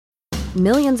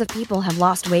Millions of people have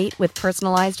lost weight with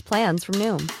personalized plans from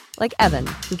Noom. Like Evan,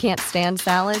 who can't stand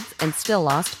salads and still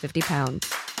lost 50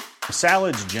 pounds.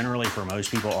 Salads generally for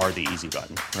most people are the easy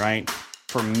button, right?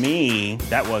 For me,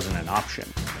 that wasn't an option.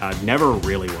 I never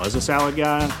really was a salad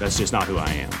guy. That's just not who I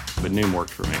am. But Noom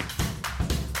worked for me.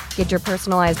 Get your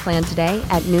personalized plan today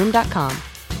at Noom.com.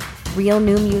 Real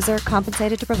Noom user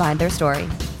compensated to provide their story.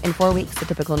 In 4 weeks, the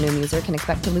typical Noom user can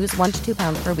expect to lose 1 to 2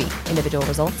 pounds per week. Individual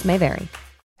results may vary.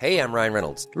 Hey, I'm Ryan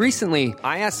Reynolds. Recently,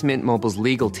 I asked Mint Mobile's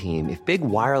legal team if big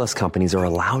wireless companies are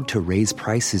allowed to raise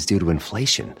prices due to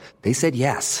inflation. They said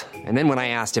yes. And then when I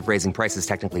asked if raising prices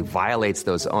technically violates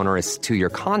those onerous 2-year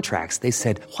contracts, they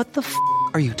said, "What the f***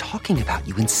 are you talking about,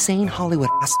 you insane Hollywood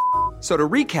ass?" So to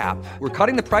recap, we're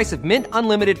cutting the price of Mint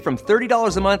Unlimited from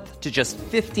 $30 a month to just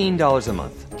 $15 a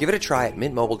month. Give it a try at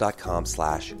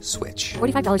mintmobile.com/switch.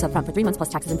 $45 up front for 3 months plus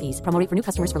taxes and fees. Promo rate for new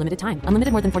customers for limited time.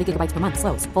 Unlimited more than 40 gigabytes per month.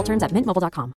 Slows full terms at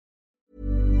mintmobile.com.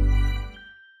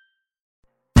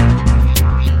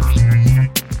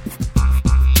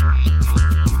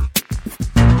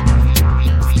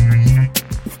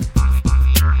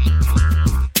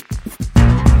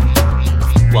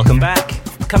 Welcome back.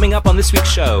 Coming up on this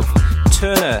week's show,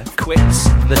 Turner quits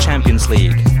the Champions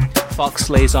League. Fox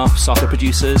lays off soccer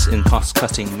producers in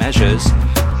cost-cutting measures.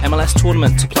 MLS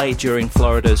tournament to play during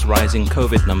Florida's rising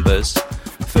COVID numbers.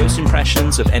 First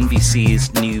impressions of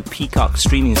NBC's new Peacock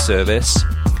streaming service.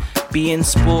 beIN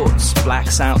Sports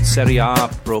blacks out Serie A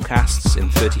broadcasts in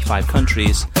 35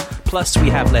 countries. Plus, we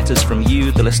have letters from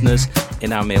you, the listeners,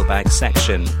 in our mailbag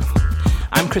section.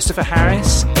 I'm Christopher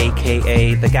Harris,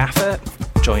 a.k.a. The Gaffer,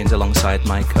 joined alongside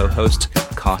my co-host,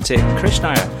 Kartik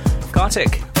Krishnaiyer.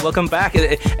 Kartik, welcome back,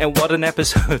 and what an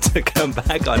episode to come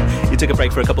back on. You took a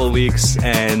break for a couple of weeks,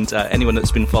 and anyone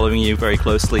that's been following you very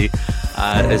closely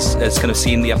has kind of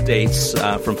seen the updates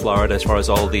from Florida as far as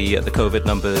all the COVID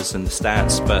numbers and the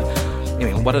stats, but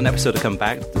what an episode to come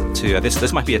back to.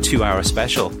 This might be a 2-hour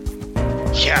special.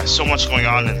 Yeah, so much going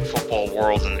on in the football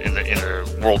world and in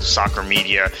the world of soccer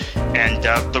media, and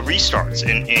the restarts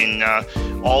in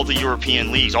all the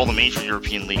European leagues, all the major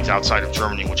European leagues outside of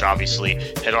Germany, which obviously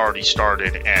had already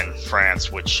started, and France,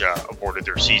 which aborted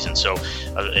their season. So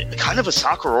kind of a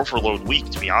soccer overload week,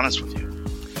 to be honest with you.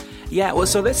 Yeah, well,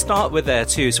 so let's start with there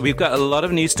too. So we've got a lot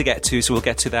of news to get to, so we'll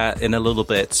get to that in a little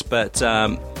bit. But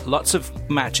lots of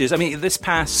matches. I mean, this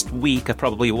past week I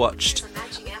probably watched...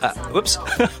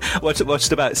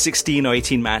 watched about 16 or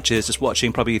 18 matches, just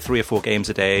watching probably 3 or 4 games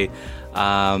a day.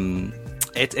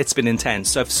 It's been intense.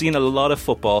 So I've seen a lot of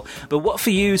football. But what for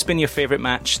you has been your favourite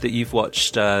match that you've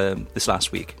watched this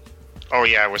last week? Oh,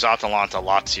 yeah, it was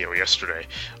Atalanta-Lazio yesterday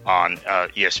on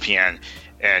ESPN.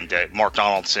 And Mark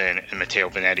Donaldson and Matteo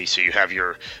Bonetti. So you have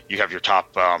your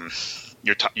top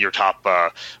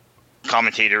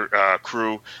commentator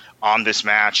crew on this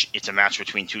match. It's a match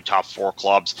between 2 top 4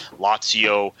 clubs.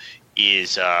 Lazio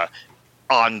is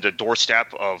on the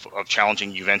doorstep of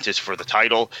challenging Juventus for the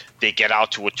title. They get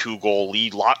out to a 2-goal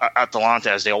lead.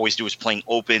 Atalanta, as they always do, is playing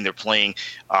open. They're playing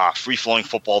free-flowing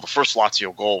football. The first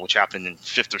Lazio goal, which happened in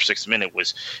 5th or 6th minute,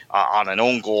 was on an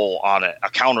own goal on a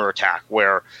counterattack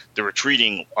where the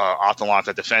retreating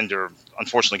Atalanta defender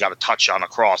unfortunately got a touch on a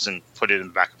cross and put it in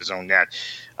the back of his own net.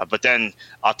 But then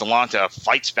Atalanta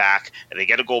fights back, and they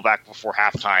get a goal back before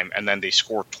halftime, and then they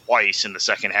score twice in the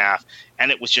second half.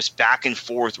 And it was just back and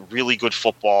forth, really good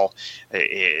football,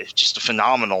 just a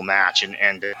phenomenal match.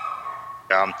 And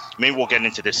maybe we'll get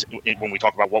into this when we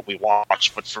talk about what we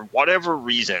watched. But for whatever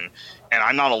reason, and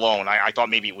I'm not alone, I thought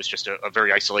maybe it was just a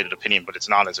very isolated opinion, but it's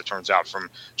not, as it turns out, from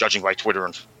judging by Twitter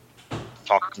and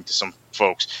talking to some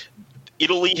folks.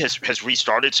 Italy has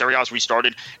restarted, Serie A has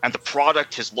restarted, and the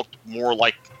product has looked more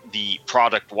like the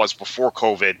product was before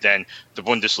COVID than the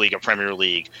Bundesliga, Premier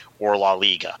League, or La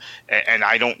Liga. And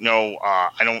I don't know,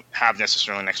 I don't have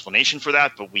necessarily an explanation for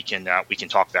that, but we can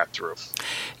talk that through.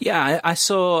 Yeah, I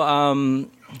saw.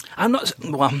 I'm not.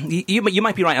 Well, you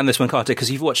might be right on this one, Carter,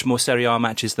 because you've watched more Serie A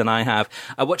matches than I have.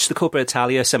 I watched the Coppa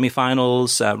Italia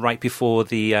semi-finals right before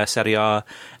the Serie A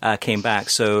came back,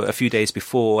 so a few days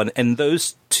before, and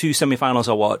those 2 semi-finals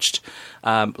I watched,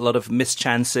 a lot of missed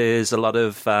chances, a lot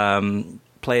of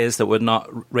players that were not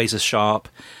razor sharp.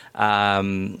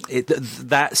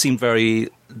 That seemed very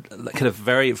kind of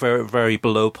very, very, very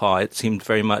below par. It seemed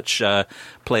very much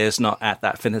players not at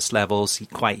that fitness levels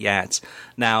quite yet.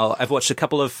 Now, I've watched a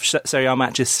couple of Serie A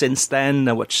matches since then.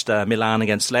 I watched Milan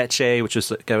against Lecce, which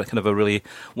was kind of a really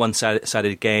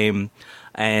one-sided game.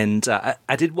 And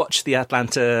I did watch the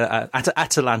Atalanta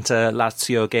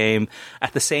Lazio game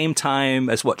at the same time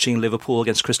as watching Liverpool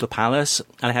against Crystal Palace,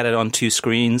 and I had it on two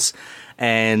screens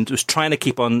and was trying to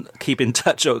keep in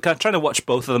touch, or trying to watch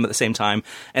both of them at the same time.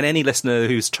 And any listener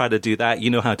who's tried to do that, you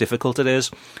know how difficult it is.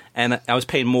 And I was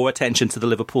paying more attention to the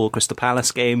Liverpool Crystal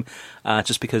Palace game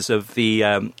just because of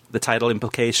the title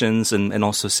implications, and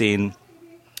also seeing.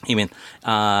 You mean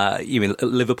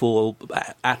Liverpool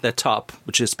at the top,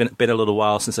 which has been a little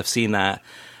while since I've seen that,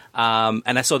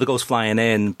 and I saw the goals flying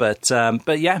in. But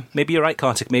yeah, maybe you're right,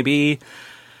 Kartik. Maybe.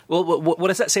 Well, what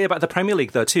does that say about the Premier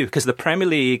League though, too? Because the Premier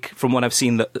League, from what I've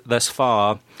seen thus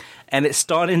far, and it's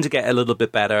starting to get a little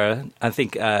bit better. I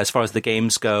think as far as the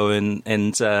games go, and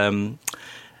the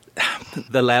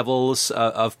levels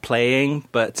of playing,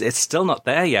 but it's still not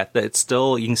there yet. It's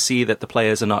still, you can see that the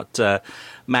players are not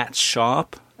match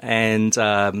sharp. And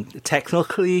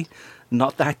technically,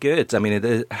 not that good. I mean,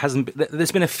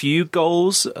 there's been a few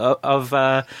goals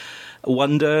of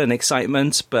wonder and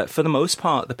excitement, but for the most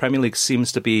part, the Premier League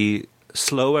seems to be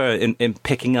slower in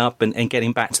picking up and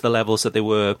getting back to the levels that they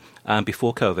were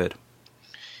before COVID.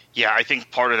 Yeah, I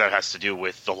think part of that has to do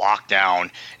with the lockdown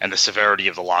and the severity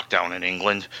of the lockdown in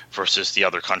England versus the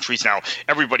other countries. Now,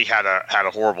 everybody had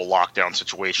a horrible lockdown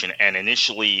situation, and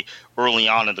initially, early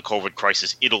on in the COVID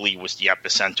crisis, Italy was the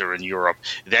epicenter in Europe.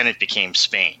 Then it became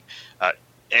Spain.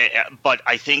 But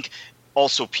I think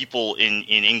also people in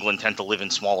England tend to live in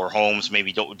smaller homes,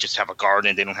 maybe don't just have a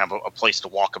garden, they don't have a place to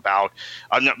walk about.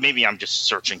 Maybe I'm just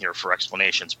searching here for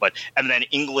explanations. And then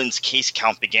England's case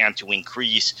count began to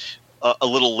increase a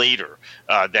little later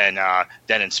than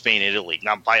in Spain and Italy.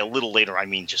 Now, by a little later, I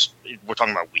mean just we're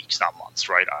talking about weeks, not months,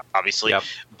 right? Obviously, yep.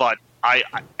 But I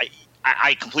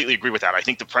completely agree with that. I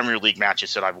think the Premier League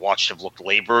matches that I've watched have looked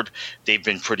labored. They've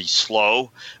been pretty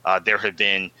slow. There have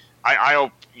been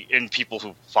and people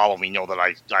who follow me know that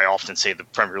I often say the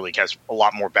Premier League has a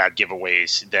lot more bad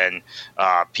giveaways than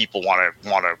people want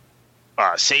to.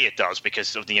 Say it does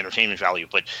because of the entertainment value,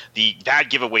 but the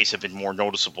bad giveaways have been more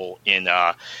noticeable in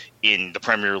the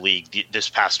Premier League this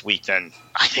past week than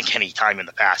I think any time in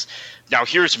the past. Now,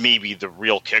 here's maybe the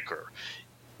real kicker: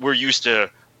 we're used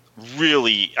to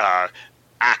really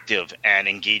active and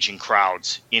engaging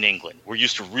crowds in England. We're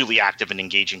used to really active and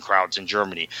engaging crowds in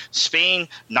Germany. Spain,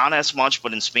 not as much,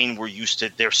 but in Spain, we're used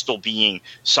to there still being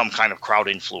some kind of crowd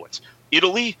influence.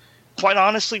 Italy. Quite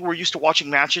honestly, we're used to watching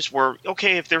matches where,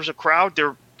 okay, if there's a crowd,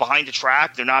 they're behind a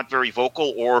track, they're not very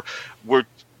vocal, or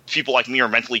people like me are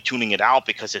mentally tuning it out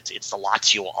because it's the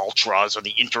Lazio ultras or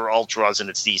the Inter ultras, and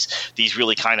it's these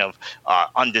really kind of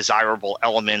undesirable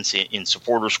elements in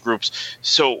supporters groups.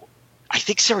 So I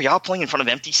think Serie A playing in front of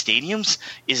empty stadiums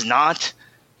is not.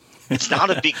 It's not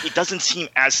it doesn't seem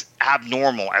as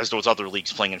abnormal as those other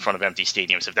leagues playing in front of empty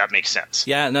stadiums, if that makes sense.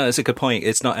 Yeah, no, that's a good point.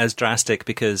 It's not as drastic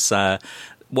because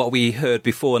what we heard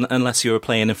before, unless you were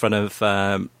playing in front of,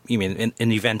 in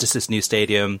Juventus's new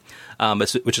stadium,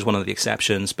 which is one of the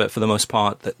exceptions, but for the most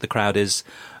part, the crowd is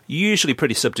usually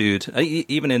pretty subdued.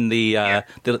 Even in the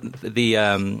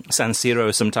San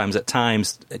Siro, sometimes at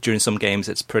times during some games,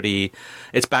 it's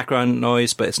background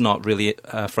noise, but it's not really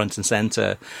front and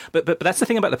center. But that's the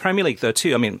thing about the Premier League, though,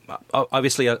 too. I mean,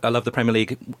 obviously, I love the Premier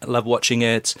League, I love watching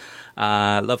it,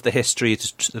 love the history,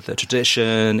 the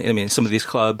tradition. I mean, some of these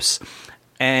clubs.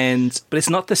 But it's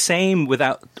not the same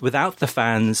without the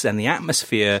fans and the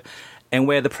atmosphere, and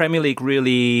where the Premier League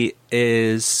really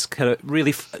is kind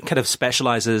of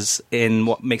specializes in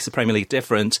what makes the Premier League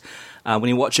different. When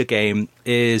you watch a game,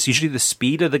 is usually the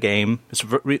speed of the game. It's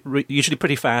usually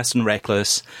pretty fast and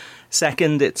reckless.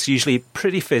 Second, it's usually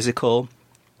pretty physical.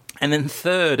 And then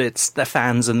third, it's the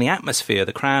fans and the atmosphere,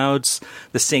 the crowds,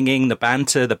 the singing, the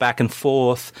banter, the back and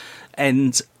forth.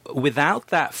 And without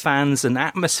that fans and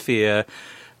atmosphere,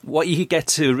 what you get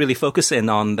to really focus in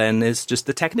on then is just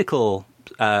the technical,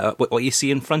 what you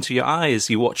see in front of your eyes.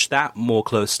 You watch that more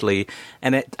closely,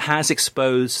 and it has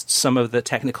exposed some of the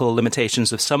technical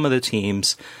limitations of some of the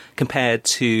teams compared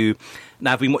to...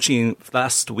 Now, I've been watching, the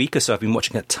last week or so, I've been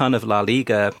watching a ton of La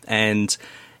Liga, and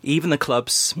even the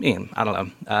clubs,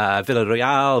 Villarreal,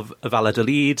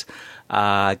 Valladolid,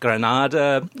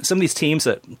 Granada, some of these teams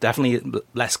are definitely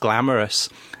less glamorous.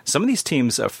 Some of these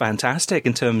teams are fantastic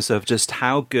in terms of just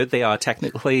how good they are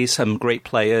technically, some great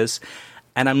players.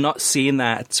 And I'm not seeing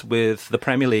that with the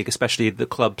Premier League, especially the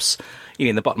clubs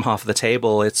in the bottom half of the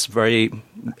table. It's very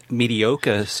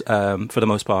mediocre for the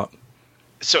most part.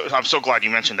 So I'm so glad you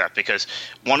mentioned that, because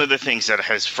one of the things that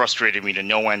has frustrated me to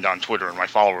no end on Twitter, and my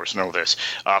followers know this,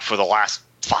 for the last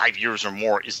 5 years or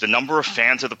more, is the number of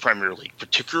fans of the Premier League,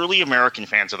 particularly American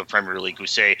fans of the Premier League, who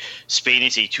say Spain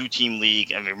is a 2-team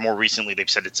league. I mean, more recently they've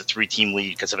said it's a 3-team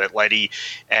league because of Atleti,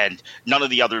 and none of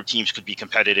the other teams could be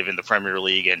competitive in the Premier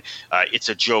League, and it's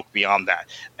a joke beyond that.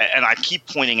 And I keep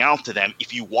pointing out to them,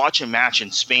 if you watch a match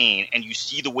in Spain and you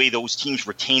see the way those teams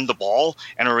retain the ball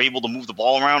and are able to move the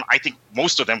ball around, I think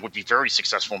most of them would be very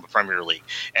successful in the Premier League.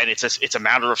 And it's a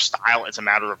matter of style, it's a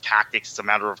matter of tactics, it's a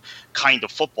matter of kind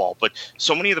of football. But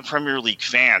so many of the Premier League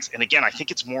fans, and again, I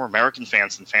think it's more American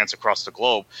fans than fans across the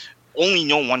globe, only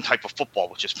know one type of football,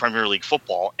 which is Premier League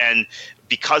football. And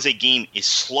because a game is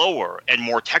slower and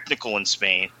more technical in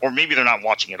Spain, or maybe they're not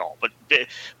watching at all, but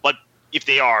if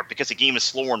they are, because the game is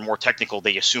slower and more technical,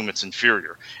 they assume it's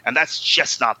inferior. And that's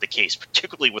just not the case,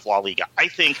 particularly with La Liga. I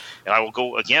think, and I will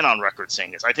go again on record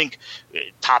saying this, I think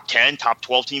top 10, top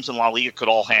 12 teams in La Liga could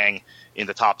all hang in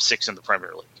the top 6 in the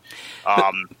Premier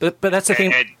League. But that's the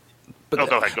thing. Go ahead.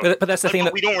 But that's the thing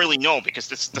that we don't really know, because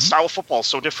the style of football is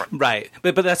so different. Right.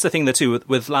 But that's the thing that too,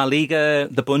 with La Liga,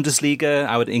 the Bundesliga,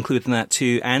 I would include in that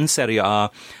too, and Serie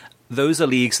A, those are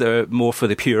leagues that are more for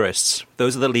the purists.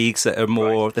 Those are the leagues that are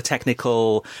more the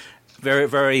technical, very,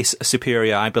 very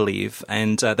superior, I believe.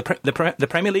 And the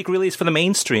Premier League really is for the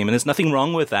mainstream, and there's nothing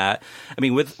wrong with that. I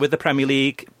mean, with the Premier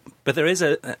League, but there is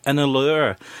an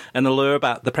allure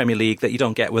about the Premier League that you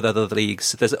don't get with other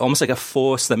leagues. There's almost like a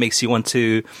force that makes you want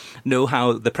to know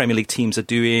how the Premier League teams are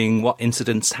doing, what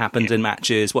incidents happened in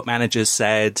matches, what managers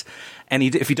said. And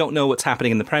if you don't know what's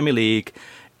happening in the Premier League,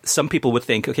 some people would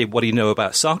think, okay, what do you know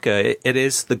about soccer? It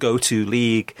is the go-to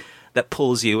league that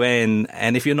pulls you in.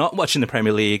 And if you're not watching the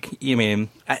Premier League, you mean,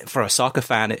 for a soccer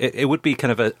fan, it would be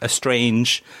kind of a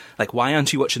strange, like, why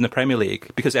aren't you watching the Premier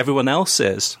League? Because everyone else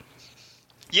is.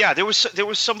 Yeah, there was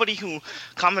somebody who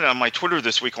commented on my Twitter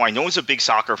this week who I know is a big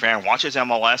soccer fan, watches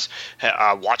MLS,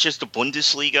 watches the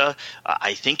Bundesliga,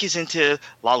 I think is into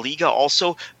La Liga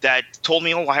also, that told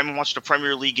me, I haven't watched the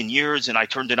Premier League in years, and I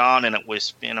turned it on, and it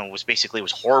was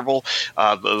horrible.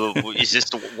 Is this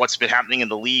what's been happening in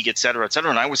the league, et cetera, et cetera?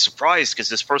 And I was surprised, because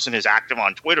this person is active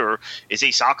on Twitter, is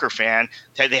a soccer fan.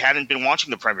 They hadn't been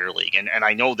watching the Premier League, and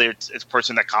I know that it's a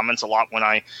person that comments a lot when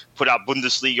I put out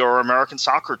Bundesliga or American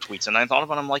soccer tweets, and I thought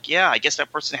about it, I'm like, yeah, I guess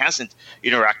that person hasn't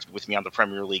interacted with me on the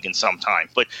Premier League in some time.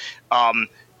 But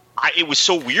it was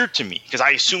so weird to me, because I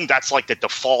assume that's like the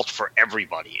default for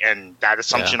everybody. And that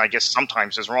assumption, I guess,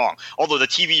 sometimes is wrong. Although the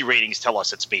TV ratings tell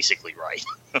us it's basically right,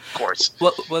 of course.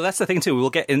 Well, that's the thing, too.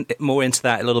 We'll get more into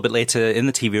that a little bit later in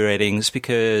the TV ratings,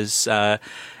 because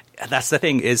that's the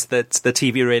thing, is that the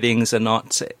TV ratings are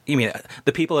not,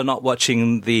 the people are not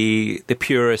watching the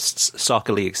purists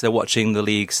soccer leagues. They're watching the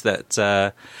leagues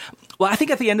that, well, I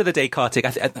think at the end of the day, Kartik,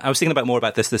 I was thinking more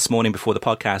about this morning before the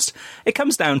podcast. It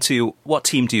comes down to, what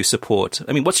team do you support?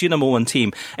 I mean, what's your number one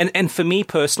team? And for me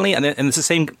personally, and it's the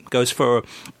same goes for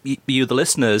you, the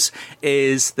listeners,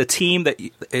 is the team that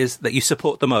you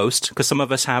support the most, because some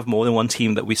of us have more than one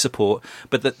team that we support,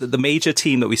 but the major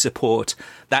team that we support,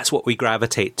 that's what we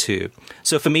gravitate to.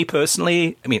 So for me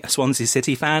personally, a Swansea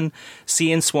City fan,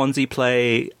 seeing Swansea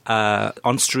play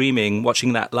on streaming,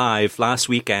 watching that live last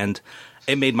weekend,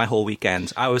 it made my whole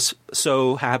weekend. I was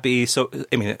so happy.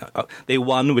 They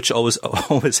won, which always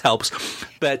helps.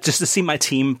 But just to see my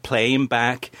team playing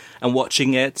back and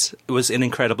watching it was an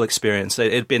incredible experience.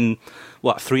 It had been,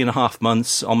 3.5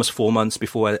 months, almost 4 months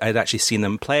before I'd actually seen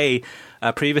them play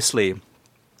previously.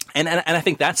 And I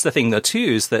think that's the thing, though, too,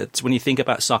 is that when you think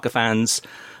about soccer fans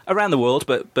around the world,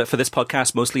 but for this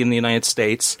podcast, mostly in the United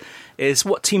States, is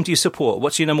what team do you support?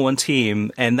 What's your number one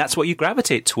team? And that's what you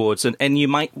gravitate towards. And you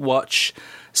might watch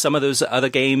some of those other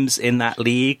games in that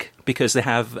league because they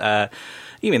have,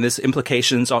 there's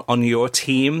implications on your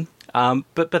team.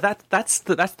 But that's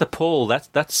the pull.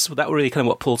 That really kind of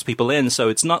what pulls people in. So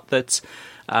it's not that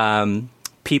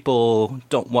people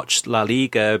don't watch La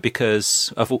Liga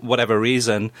because of whatever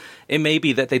reason. It may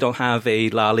be that they don't have a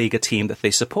La Liga team that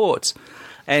they support.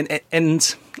 And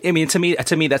to me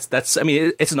that's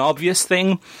it's an obvious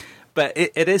thing, but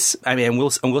it is. And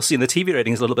we'll see in the TV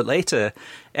ratings a little bit later.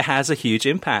 It has a huge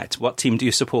impact. What team do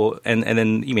you support? And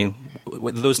then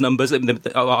those numbers.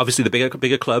 Obviously, the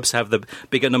bigger clubs have the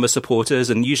bigger number of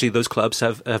supporters, and usually those clubs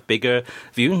have bigger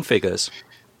viewing figures.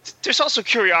 There's also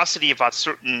curiosity about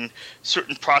certain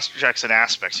prospects and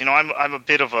aspects. I'm a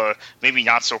bit of a, maybe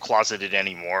not so closeted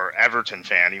anymore, Everton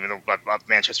fan, even though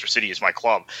Manchester City is my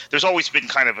club. There's always been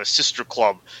kind of a sister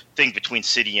club thing between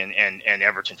City and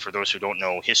Everton. For those who don't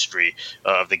know history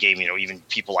of the game, even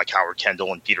people like Howard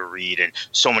Kendall and Peter Reid and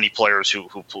so many players who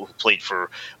played for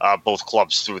both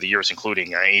clubs through the years,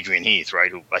 including Adrian Heath,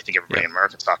 right? Who I think everybody in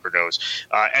American soccer knows.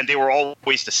 And they were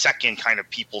always the second kind of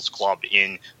people's club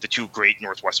in the two great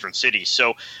Northwestern cities.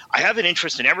 So I have an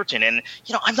interest in Everton, and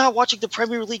I'm not watching the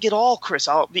Premier League at all, Chris.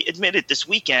 I'll admit it. This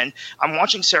weekend, I'm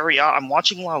watching Serie A, I'm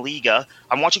watching La Liga,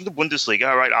 I'm watching the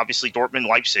Bundesliga. Right? Obviously,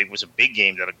 Dortmund-Leipzig was a big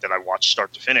game that I watched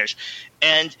start to finish,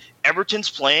 and Everton's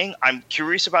playing. I'm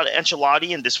curious about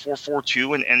Ancelotti and this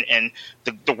 4-4-2 and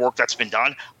the work that's been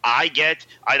done. I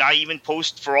even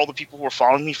post for all the people who are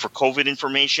following me for COVID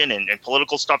information and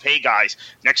political stuff. Hey guys,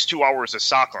 next 2 hours of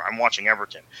soccer, I'm watching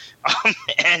Everton.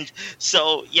 And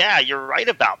so, yeah, you're right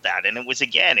about that. And it was the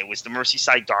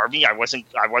Merseyside derby. I wasn't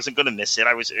going to miss it.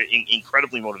 I was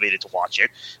incredibly motivated to watch it.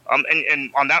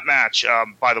 And on that match,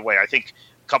 by the way, I think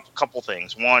couple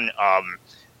things. One,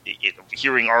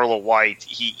 hearing Arlo White,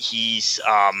 he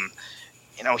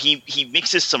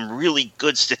mixes some really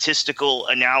good statistical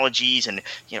analogies, and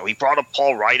he brought up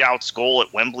Paul Rideout's goal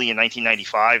at Wembley in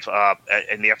 1995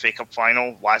 in the FA Cup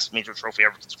final, last major trophy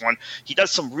Everton's won. He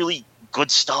does some really good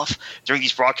stuff during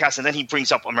these broadcasts, and then he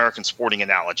brings up American sporting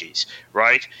analogies,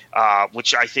 right?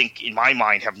 Which I think, in my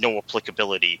mind, have no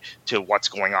applicability to what's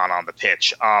going on the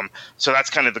pitch. So that's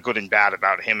kind of the good and bad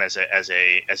about him as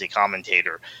a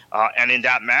commentator. And in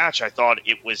that match, I thought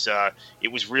it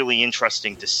was really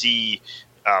interesting to see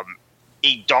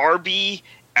a derby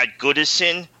at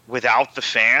Goodison without the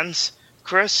fans,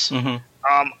 Chris. Mm-hmm.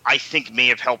 I think may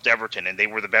have helped Everton, and they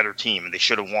were the better team, and they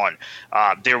should have won.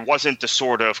 There wasn't the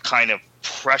sort of kind of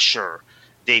pressure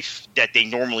that they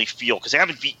normally feel, because they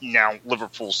haven't beaten now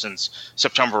Liverpool since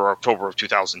September or October of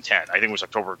 2010. I think it was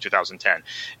October of 2010,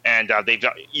 and they've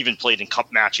even played in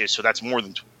cup matches, so that's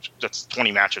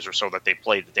 20 matches or so that they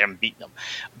played that they haven't beaten them.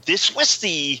 This was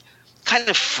the kind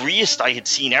of freest I had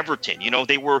seen Everton.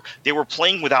 They were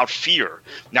playing without fear.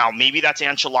 Now, maybe that's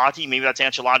Ancelotti. Maybe that's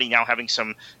Ancelotti now having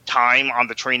some time on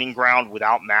the training ground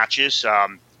without matches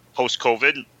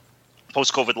post-COVID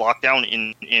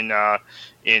lockdown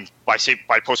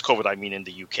by post-COVID I mean in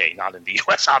the UK, not in the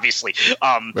US, obviously.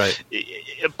 Right.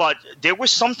 But there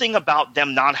was something about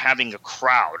them not having a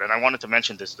crowd, and I wanted to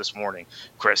mention this morning,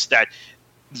 Chris, that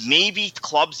maybe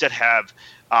clubs that have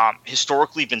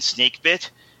historically been snake bit.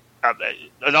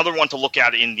 Another one to look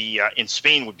at in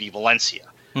Spain would be Valencia,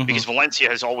 because Valencia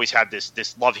has always had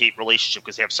this love-hate relationship,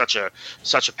 because they have such a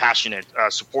passionate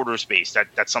supporters base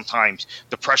that sometimes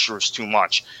the pressure is too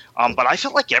much. But I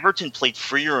felt like Everton played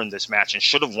freer in this match and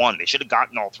should have won. They should have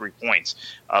gotten all 3 points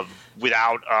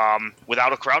without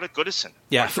a crowd at Goodison.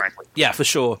 Yeah, frankly. Yeah, for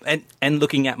sure. And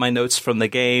looking at my notes from the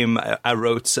game, I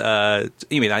wrote. I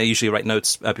usually write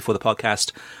notes before the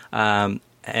podcast.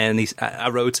 And I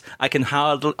wrote, I can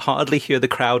hardly hear the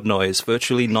crowd noise,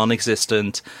 virtually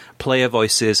non-existent. Player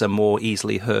voices are more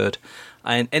easily heard.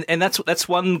 And that's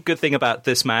one good thing about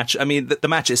this match. I mean, the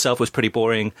match itself was pretty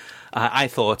boring. I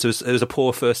thought it was a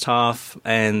poor first half,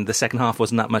 and the second half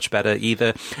wasn't that much better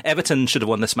either. Everton should have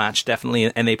won this match,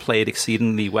 definitely, and they played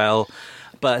exceedingly well.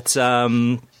 But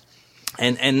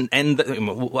And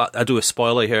I'll do a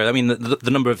spoiler here. I mean,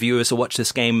 the number of viewers who watch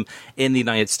this game in the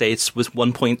United States was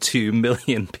 1.2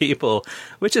 million people,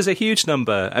 which is a huge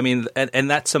number. I mean, and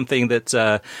that's something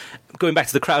that, going back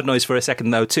to the crowd noise for a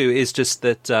second, though, too, is just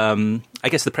that I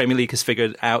guess the Premier League has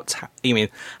figured out,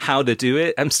 how to do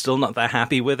it. I'm still not that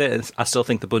happy with it. I still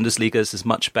think the Bundesliga is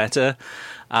much better.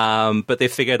 But they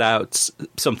figured out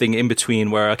something in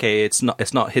between where, okay, it's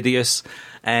not hideous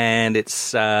and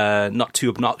it's not too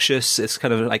obnoxious. It's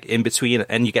kind of like in between,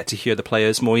 and you get to hear the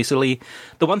players more easily.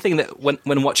 The one thing that when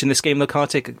watching this game, though,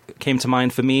 Kartik, came to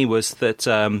mind for me was that,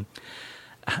 and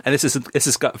this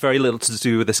has got very little to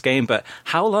do with this game, but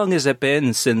how long has it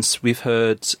been since we've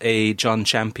heard a John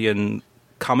Champion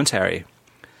commentary?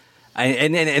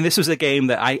 And this was a game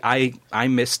that I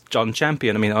missed John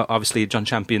Champion. I mean, obviously John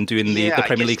Champion doing the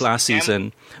Premier League last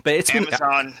season, but it's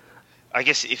Amazon. I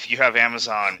guess if you have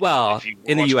Amazon, well,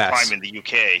 in the US, Prime in the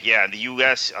UK, in the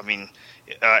US, I mean,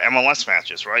 MLS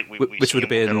matches, right? Which would have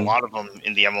been a lot of them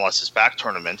in the MLS's back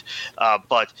tournament.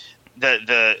 But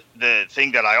the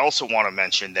thing that I also want to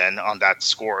mention then on that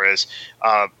score is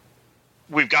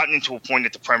we've gotten into a point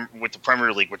with the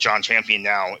Premier League with John Champion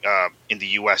now in the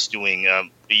US doing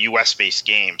US-based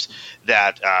games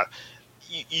that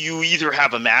you either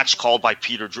have a match called by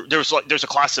Peter Drury. There's a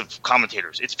class of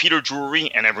commentators. It's Peter Drury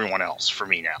and everyone else for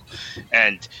me now.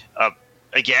 And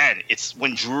again, it's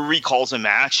when Drury calls a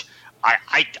match,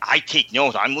 I take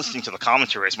note. I'm listening to the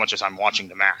commentary as much as I'm watching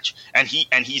the match, and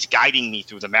he's guiding me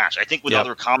through the match. I think with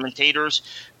other commentators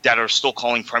that are still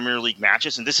calling Premier League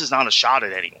matches, and this is not a shot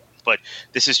at anyone, but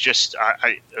this is just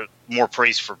more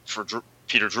praise for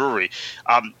Peter Drury.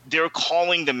 They're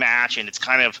calling the match, and it's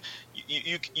kind of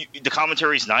the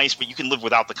commentary is nice, but you can live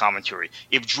without the commentary.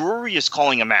 If Drury is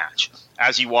calling a match,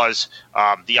 as he was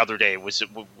the other day, was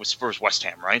Spurs West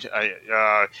Ham, right?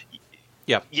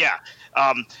 Yeah.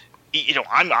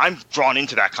 I'm drawn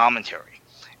into that commentary,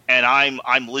 and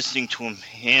I'm listening to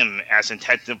him as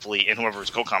attentively, and whoever his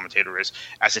co-commentator is,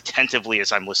 as attentively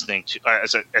as I'm listening to,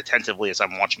 as attentively as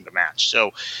I'm watching the match.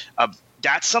 So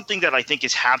that's something that I think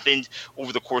has happened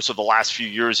over the course of the last few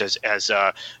years, as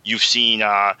you've seen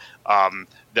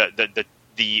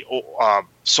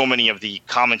so many of the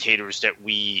commentators that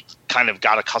we kind of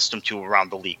got accustomed to around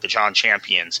the league, the John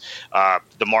Champions,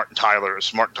 the Martin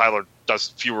Tylers. Martin Tyler does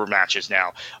fewer matches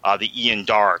now, the Ian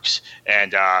Darks,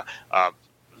 and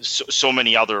so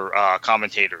many other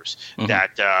commentators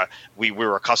that we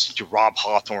were accustomed to. Rob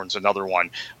Hawthorne's another one.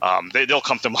 They'll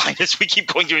come to mind as we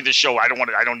keep going through the show. I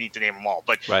don't need to name them all,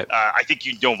 but I think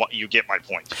you get my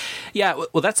point. Yeah,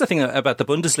 well, that's the thing about the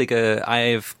Bundesliga.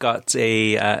 I've got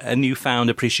a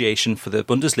newfound appreciation for the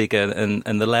Bundesliga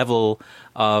and the level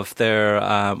of their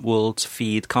world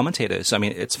feed commentators. I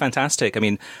mean, it's fantastic. I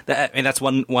mean, that's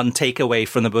one takeaway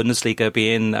from the Bundesliga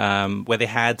being where they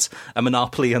had a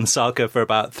monopoly on soccer for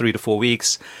about 3 to 4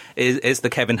 weeks is the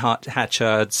Kevin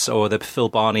Hatchards or the Phil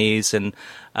Barneys and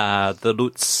the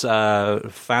Lutz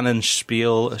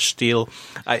Pfannenstiel,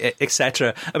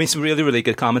 etc. I mean, some really, really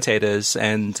good commentators.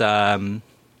 And with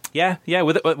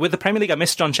the Premier League, I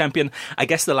missed John Champion. I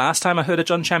guess the last time I heard a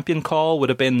John Champion call would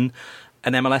have been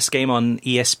an MLS game on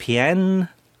ESPN,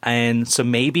 and so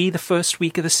maybe the first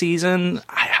week of the season.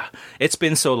 It's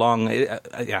been so long. I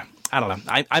don't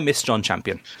know. I miss John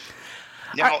Champion.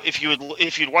 Now, if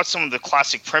you'd watch some of the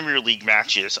classic Premier League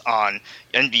matches on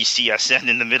NBCSN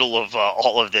in the middle of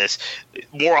all of this,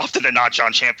 more often than not,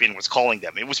 John Champion was calling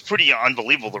them. It was pretty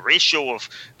unbelievable. The ratio of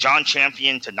John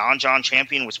Champion to non-John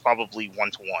Champion was probably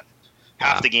 1-to-1.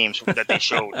 Half the games that they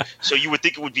showed. So you would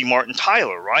think it would be Martin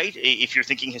Tyler, right? If you're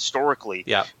thinking historically,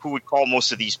 who would call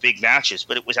most of these big matches.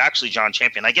 But it was actually John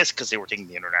Champion, I guess, because they were taking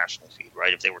the international feed,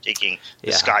 right? If they were taking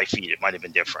the Sky feed, it might have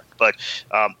been different. But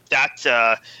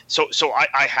so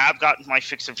I have gotten my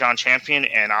fix of John Champion,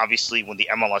 and obviously when the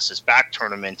MLS is Back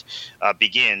tournament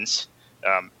begins,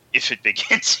 if it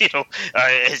begins,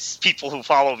 as people who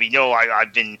follow me know,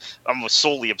 I'm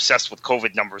solely obsessed with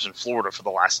COVID numbers in Florida for the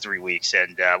last 3 weeks,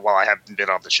 and while I haven't been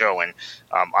on the show, and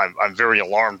I'm very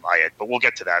alarmed by it, but we'll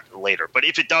get to that later. But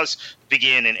if it does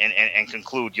begin and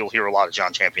conclude, you'll hear a lot of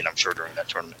John Champion, I'm sure, during that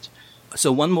tournament.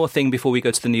 So one more thing before we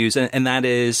go to the news, and that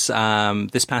is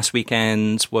this past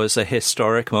weekend was a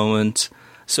historic moment,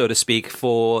 so to speak,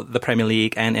 for the Premier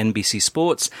League and NBC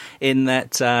Sports, in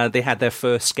that they had their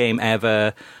first game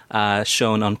ever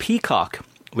shown on Peacock,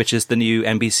 which is the new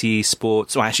NBC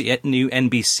Sports, or actually a new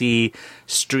NBC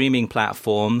streaming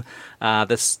platform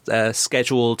that's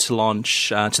scheduled to launch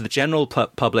to the general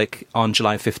public on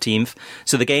July 15th.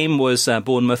 So the game was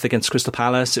Bournemouth against Crystal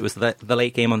Palace. It was the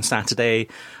late game on Saturday.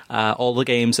 All the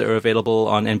games that are available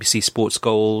on NBC Sports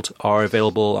Gold are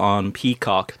available on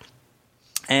Peacock.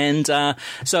 And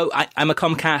so I'm a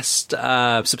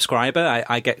Comcast subscriber.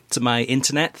 I get my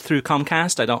internet through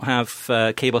Comcast. I don't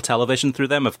have cable television through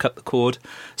them. I've cut the cord,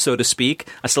 so to speak.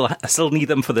 I still need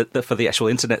them for the actual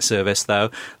internet service, though.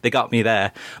 They got me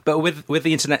there. But with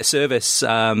the internet service,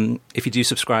 if you do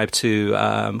subscribe to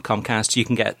Comcast, you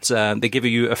can get they give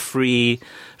you a free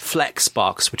Flex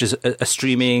box, which is a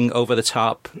streaming over the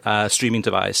top streaming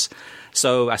device.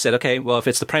 So I said, okay, well, if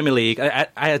it's the Premier League, I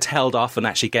had held off on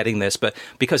actually getting this, but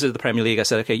because of the Premier League, I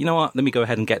said, okay, you know what, let me go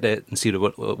ahead and get it and see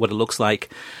what it looks like.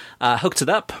 Hooked it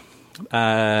up,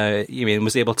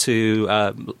 was able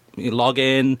to log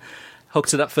in,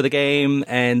 hooked it up for the game,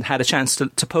 and had a chance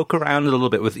to poke around a little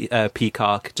bit with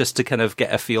Peacock just to kind of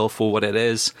get a feel for what it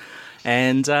is.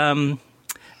 And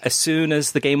as soon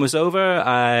as the game was over,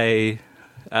 I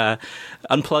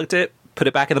unplugged it, put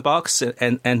it back in the box,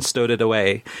 and stowed it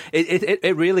away.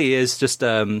 It really is just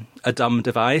a dumb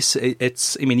device.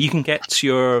 You can get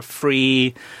your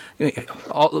free, a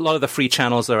lot of the free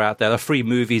channels that are out there, the free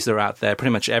movies that are out there.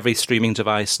 Pretty much every streaming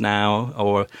device now,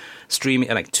 or streaming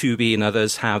like Tubi and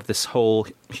others, have this whole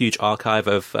huge archive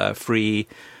of free,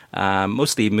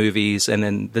 mostly movies, and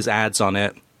then there's ads on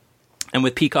it. And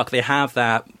with Peacock, they have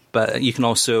that, but you can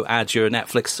also add your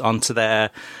Netflix onto there.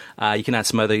 You can add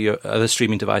some other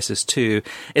streaming devices too.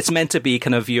 It's meant to be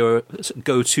kind of your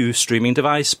go-to streaming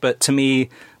device, but to me,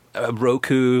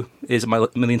 Roku is a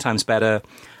million times better,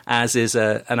 as is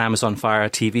an Amazon Fire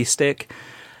TV stick.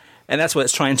 And that's what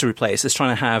it's trying to replace. It's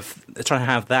trying to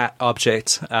have that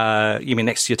object,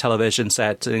 next to your television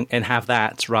set, and have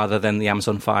that rather than the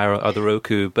Amazon Fire or the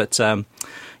Roku. But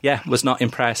was not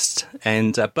impressed.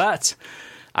 And but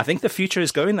I think the future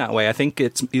is going that way. I think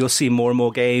you'll see more and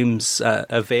more games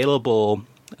available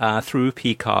through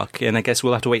Peacock, and I guess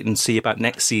we'll have to wait and see about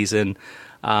next season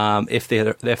if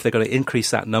they're going to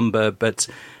increase that number. But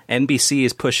NBC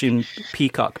is pushing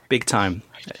Peacock big time.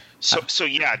 So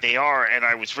yeah, they are, and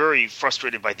I was very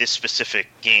frustrated by this specific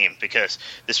game because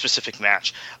this specific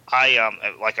match.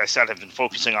 Like I said, I've been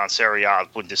focusing on Serie A,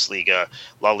 Bundesliga,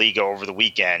 La Liga over the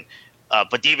weekend,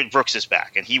 but David Brooks is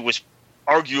back, and he was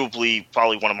arguably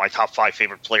probably one of my top 5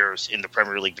 favorite players in the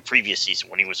Premier League the previous season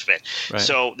when he was fit. Right.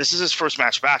 So this is his first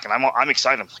match back, and I'm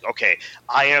excited. I'm like, okay,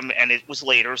 and it was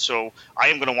later, so I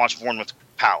am going to watch Bournemouth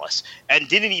Palace, and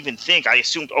didn't even think. I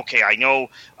assumed, okay, I know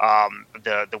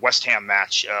the West Ham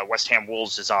match, West Ham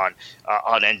Wolves is on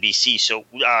NBC, so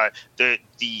the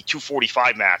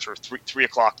 2:45 match or 3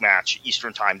 o'clock match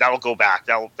Eastern time, that'll go back.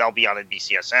 That'll be on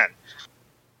NBCSN.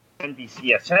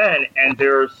 NBCSN, and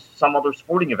there's some other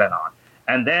sporting event on.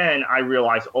 And then I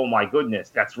realized, oh my goodness,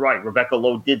 that's right. Rebecca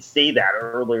Lowe did say that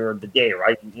earlier in the day,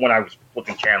 right? When I was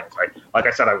flipping channels. Like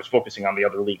I said, I was focusing on the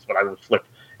other leagues, but I would flip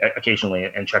occasionally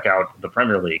and check out the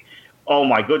Premier League. Oh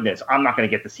my goodness, I'm not going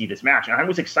to get to see this match. And I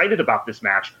was excited about this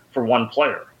match for one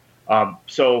player.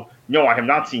 So no, I have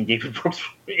not seen David Brooks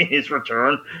in his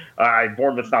return.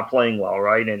 Bournemouth's not playing well,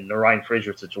 right? And the Ryan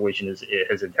Fraser situation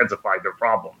has intensified their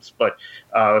problems. But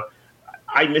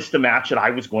I missed a match that I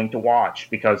was going to watch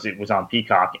because it was on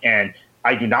Peacock, and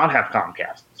I do not have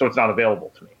Comcast, so it's not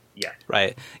available to me yet.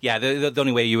 Right. Yeah, the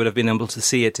only way you would have been able to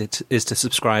see it is to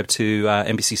subscribe to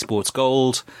NBC Sports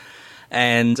Gold.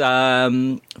 And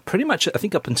pretty much, I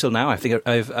think up until now, I think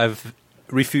I've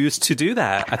refused to do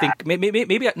that. I think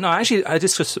maybe no, actually, I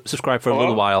just subscribed for a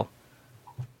little while.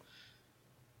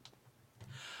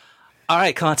 All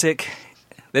right, Kartik.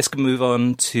 Let's move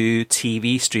on to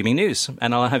TV streaming news,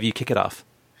 and I'll have you kick it off.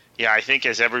 Yeah, I think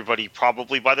as everybody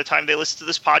probably by the time they listen to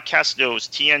this podcast knows,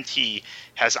 TNT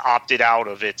has opted out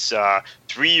of its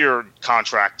 3-year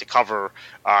contract to cover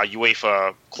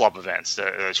UEFA club events,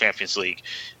 the Champions League,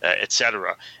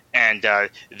 etc. And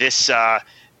this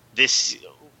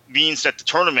means that the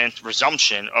tournament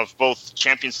resumption of both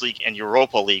Champions League and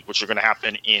Europa League, which are going to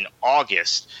happen in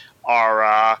August,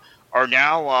 are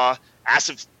now as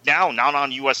of now not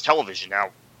on U.S. television. Now,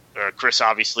 Chris,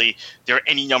 obviously, there are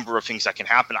any number of things that can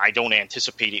happen. I don't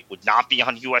anticipate it would not be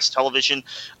on U.S. television,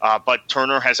 but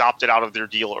Turner has opted out of their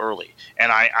deal early.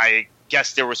 And I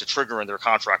guess there was a trigger in their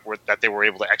contract that they were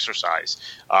able to exercise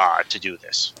to do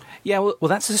this. Yeah, well,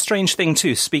 that's a strange thing,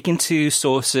 too. Speaking to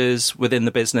sources within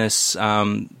the business,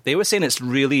 they were saying it's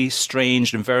really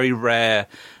strange and very rare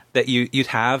that you'd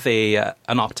have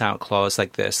an opt-out clause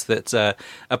like this, that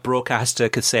a broadcaster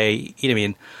could say,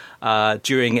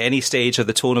 during any stage of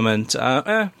the tournament,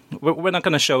 we're not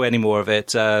going to show any more of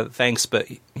it. Thanks, but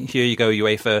here you go,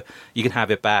 UEFA, you can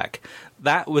have it back.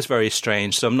 That was very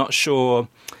strange, so I'm not sure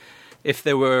if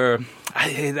there were...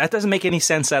 That doesn't make any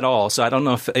sense at all, so I don't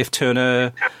know if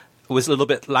Turner was a little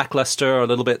bit lackluster or a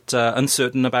little bit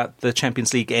uncertain about the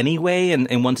Champions League anyway, and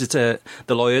the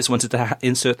lawyers wanted to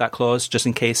insert that clause just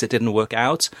in case it didn't work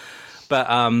out. But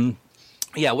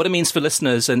yeah, what it means for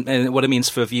listeners and what it means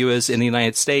for viewers in the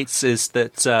United States is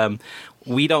that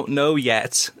we don't know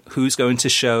yet who's going to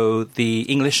show the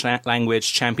English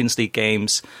language Champions League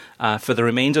games for the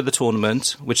remainder of the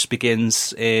tournament, which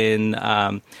begins in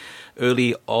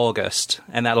early August,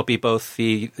 and that'll be both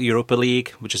the Europa League,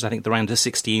 which is I think the round of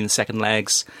 16 second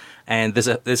legs, and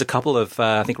there's a couple of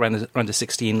I think round of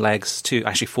 16 legs too,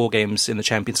 actually 4 games in the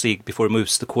Champions League before it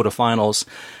moves to the quarterfinals.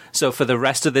 So for the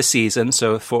rest of this season,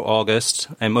 so for August,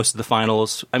 and most of the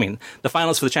finals, the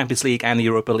finals for the Champions League and the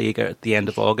Europa League are at the end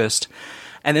of August.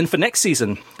 And then for next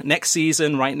season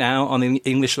right now on the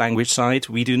English language side,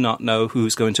 we do not know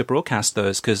who's going to broadcast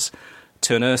those because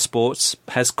Turner Sports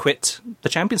has quit the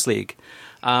Champions League.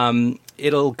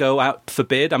 It'll go out for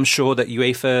bid. I'm sure that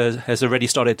UEFA has already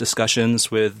started discussions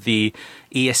with the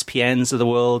ESPNs of the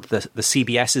world, the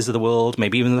CBSs of the world,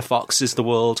 maybe even the Foxes of the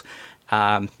world,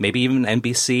 maybe even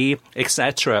NBC,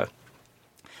 etc.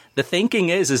 The thinking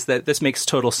is that this makes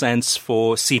total sense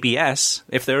for CBS,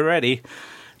 if they're ready,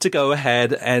 to go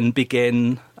ahead and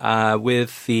begin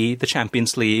with the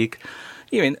Champions League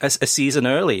a season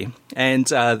early, and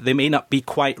they may not be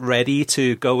quite ready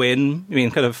to go in,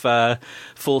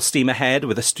 full steam ahead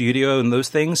with a studio and those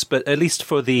things, but at least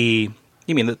for the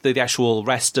the actual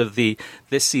rest of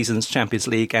this season's Champions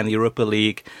League and the Europa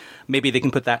League, maybe they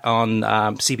can put that on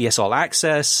CBS All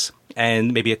Access,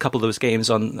 and maybe a couple of those games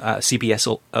on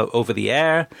CBS over the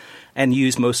air, and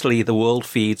use mostly the world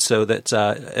feed so that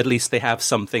at least they have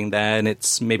something there, and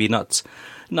it's maybe not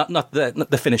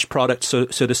the finished product, so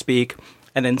to speak,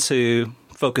 and then to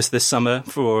focus this summer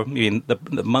for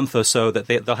the month or so that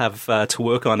they'll have to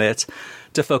work on it,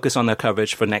 to focus on their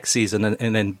coverage for next season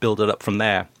and then build it up from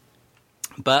there.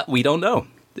 But we don't know.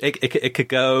 It could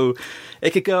go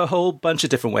a whole bunch of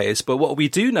different ways. But what we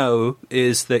do know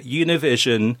is that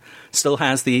Univision still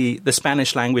has the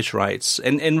Spanish language rights,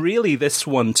 and really this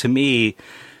one to me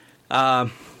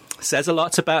says a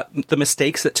lot about the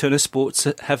mistakes that Turner Sports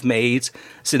have made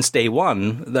since day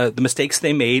one. The mistakes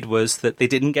they made was that they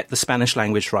didn't get the Spanish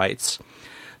language rights.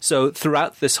 So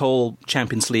throughout this whole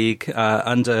Champions League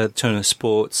under Turner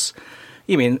Sports,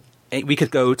 we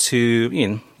could go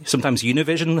to, sometimes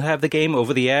Univision will have the game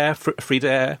over the air, free to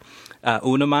air,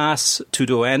 Una Más,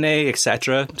 Todo N,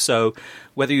 etc. So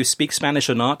whether you speak Spanish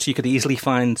or not, you could easily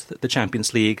find the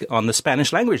Champions League on the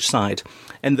Spanish language side.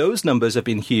 And those numbers have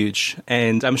been huge.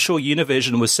 And I'm sure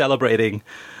Univision was celebrating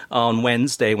on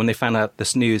Wednesday when they found out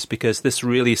this news, because this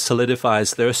really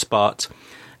solidifies their spot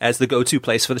as the go-to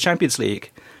place for the Champions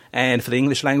League. And for the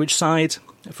English language side,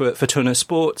 for Turner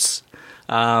Sports,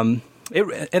 and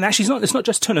actually, it's not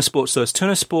just Turner Sports, though. It's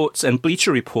Turner Sports and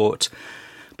Bleacher Report.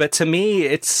 But to me,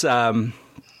 it's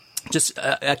just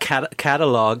a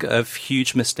catalogue of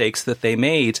huge mistakes that they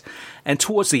made. And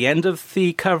towards the end of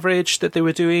the coverage that they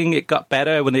were doing, it got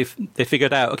better when they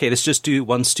figured out, okay, let's just do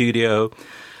one studio.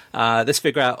 Let's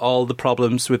figure out all the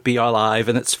problems with BR Live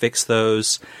and let's fix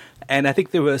those. And I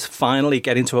think they were finally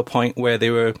getting to a point where they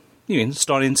were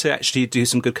starting to actually do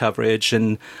some good coverage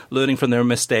and learning from their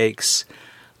mistakes.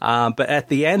 But at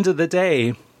the end of the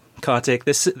day, Kartik,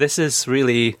 this is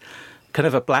really kind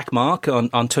of a black mark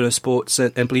on Turner Sports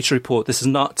and Bleacher Report. This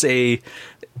will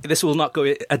not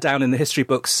go down in the history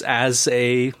books as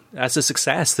a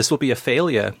success. This will be a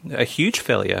failure, a huge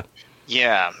failure.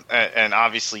 Yeah, and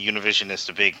obviously Univision is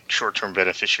the big short-term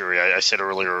beneficiary. I said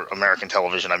earlier American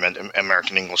television. I meant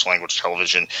American English language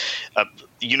television.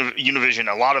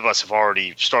 Univision, a lot of us have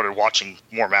already started watching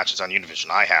more matches on Univision.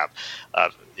 I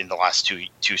have in the last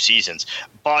two seasons.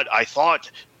 But I thought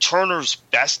Turner's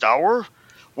best hour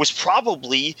was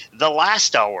probably the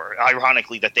last hour,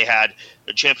 ironically, that they had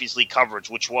Champions League coverage,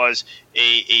 which was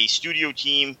a studio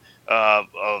team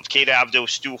of Kate Abdo,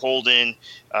 Stu Holden,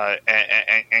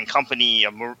 and company,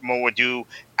 Moadu,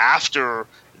 after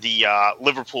the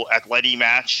Liverpool Atleti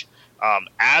match,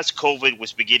 as COVID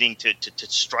was beginning to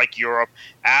strike Europe,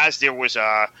 as there was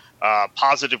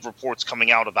positive reports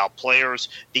coming out about players.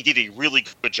 They did a really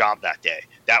good job that day,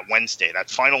 that Wednesday, that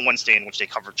final Wednesday in which they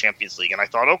covered Champions League. And I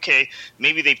thought, okay,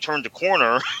 maybe they've turned the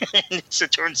corner. And as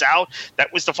it turns out,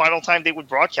 that was the final time they would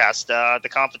broadcast the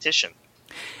competition.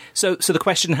 So the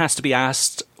question has to be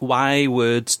asked, why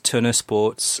would Turner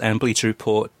Sports and Bleacher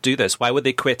Report do this? Why would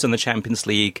they quit on the Champions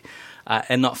League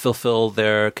and not fulfill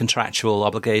their contractual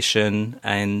obligation?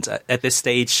 And at this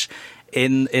stage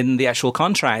in the actual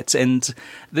contract, and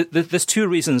there's two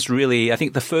reasons really. I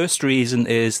think the first reason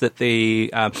is that they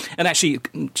and actually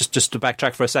just to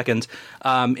backtrack for a second,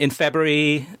 in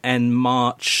February and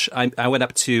March I went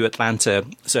up to Atlanta,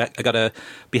 so I got a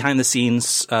behind the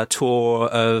scenes tour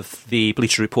of the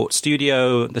Bleacher Report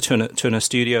studio, the Turner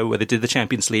studio, where they did the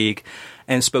Champions League,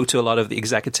 and spoke to a lot of the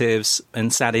executives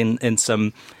and sat in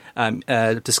some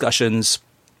discussions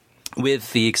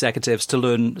with the executives to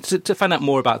learn, to find out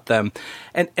more about them.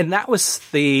 And that was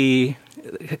really,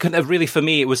 for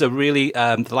me, it was a really,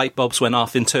 the light bulbs went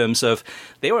off in terms of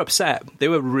they were upset. They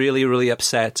were really, really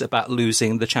upset about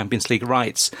losing the Champions League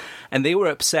rights. And they were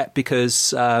upset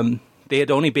because they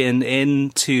had only been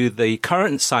into the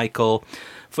current cycle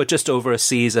for just over a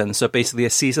season. So basically a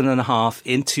season and a half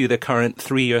into the current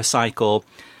 3-year cycle.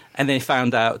 And they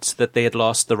found out that they had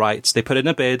lost the rights. They put in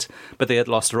a bid, but they had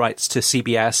lost the rights to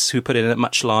CBS, who put in a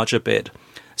much larger bid.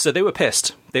 So they were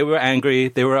pissed. They were angry.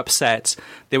 They were upset.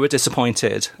 They were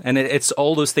disappointed. And it's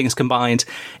all those things combined.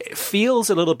 It feels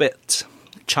a little bit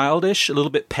childish, a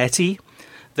little bit petty,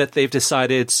 that they've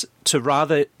decided to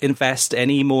rather invest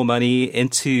any more money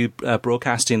into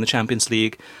broadcasting the Champions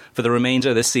League for the remainder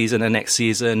of this season and next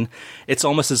season. It's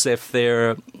almost as if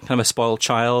they're kind of a spoiled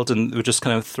child and we're just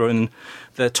kind of throwing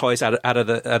the toys out of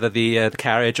the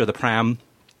carriage or the pram.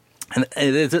 And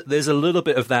there's a little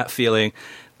bit of that feeling.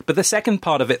 But the second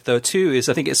part of it, though, too, is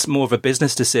I think it's more of a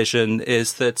business decision,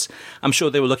 is that I'm sure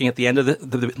they were looking at the end of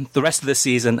the rest of the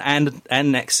season and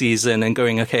next season and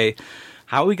going, okay,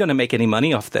 how are we going to make any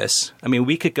money off this? I mean,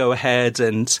 we could go ahead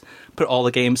and put all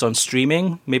the games on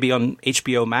streaming, maybe on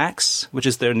HBO Max, which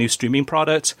is their new streaming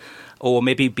product, or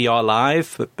maybe BR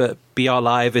Live, but BR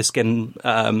Live is getting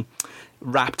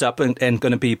wrapped up and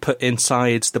going to be put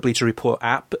inside the Bleacher Report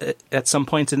app at some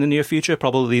point in the near future,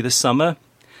 probably this summer.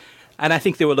 And I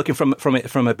think they were looking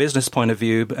from a business point of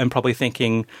view and probably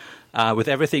thinking, with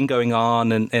everything going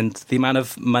on and the amount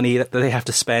of money that they have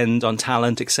to spend on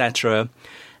talent, etc.,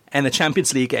 and the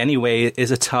Champions League anyway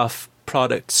is a tough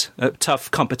product, a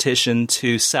tough competition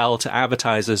to sell to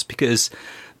advertisers, because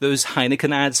those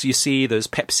Heineken ads you see, those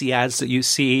Pepsi ads that you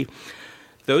see,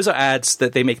 those are ads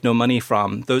that they make no money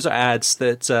from. Those are ads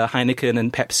that Heineken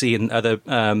and Pepsi and other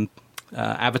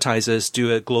advertisers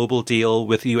do a global deal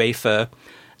with UEFA.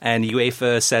 And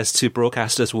UEFA says to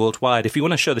broadcasters worldwide, if you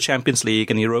want to show the Champions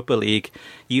League and the Europa League,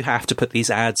 you have to put these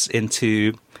ads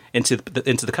into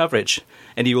the coverage,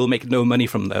 and you will make no money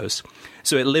from those.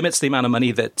 So it limits the amount of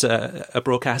money that a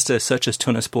broadcaster such as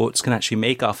Turner Sports can actually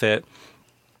make off it.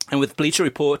 And with Bleacher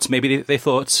Report, maybe they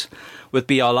thought with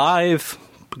BR Live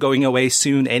going away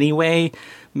soon anyway,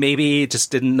 maybe it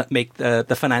just didn't make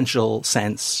the financial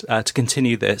sense to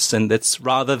continue this. And it's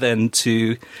rather than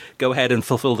to go ahead and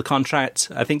fulfill the contract,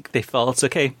 I think they felt,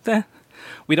 okay,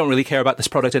 we don't really care about this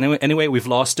product anyway. We've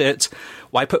lost it.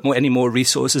 Why put any more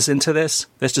resources into this?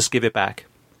 Let's just give it back.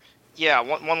 Yeah,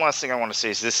 one last thing I want to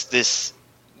say is this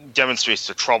demonstrates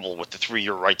the trouble with the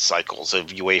 3-year rights cycles of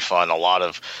UEFA and a lot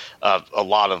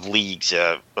of leagues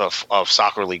of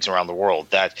soccer leagues around the world.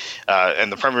 That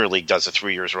and the Premier League does a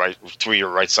 3-year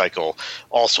rights cycle.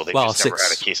 Also, they've just never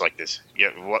had a case like this. Yeah,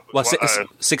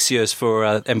 6 years for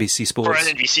NBC Sports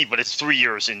for NBC, but it's 3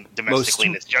 years domestically,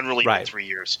 and it's generally been 3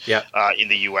 years in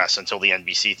the US until the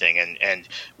NBC thing. And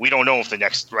we don't know if the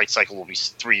next rights cycle will be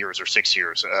 3 years or 6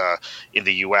 years in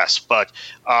the US, but.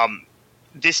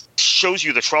 This shows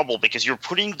you the trouble, because you're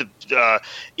putting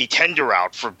a tender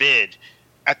out for bid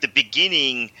at the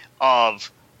beginning of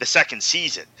the second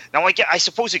season. Now, I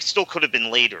suppose it still could have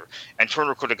been later, and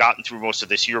Turner could have gotten through most of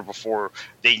this year before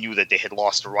they knew that they had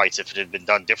lost the rights if it had been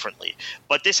done differently.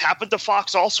 But this happened to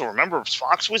Fox also. Remember,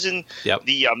 Fox was in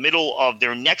the middle of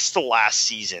their next to last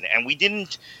season, and we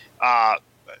didn't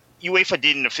UEFA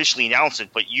didn't officially announce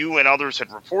it, but you and others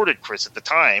had reported, Chris, at the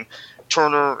time,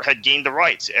 Turner had gained the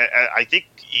rights. I think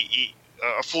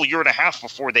a full year and a half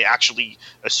before they actually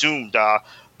assumed the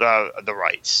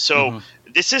rights. So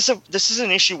this is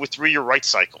an issue with 3-year rights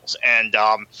cycles, and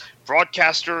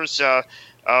broadcasters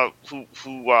who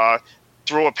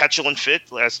throw a petulant fit,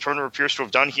 as Turner appears to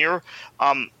have done here.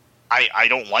 I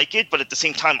don't like it, but at the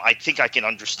same time, I think I can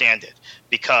understand it,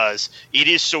 because it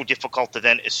is so difficult to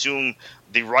then assume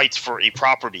the rights for a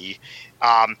property,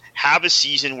 have a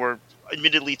season where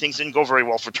admittedly things didn't go very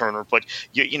well for Turner, but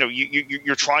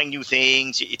you're trying new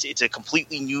things. It's a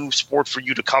completely new sport for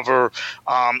you to cover,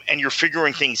 and you're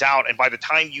figuring things out. And by the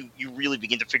time you really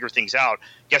begin to figure things out,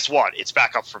 guess what? It's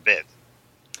back up for bid.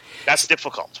 That's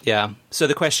difficult. Yeah. So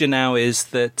the question now is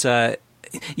that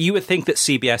you would think that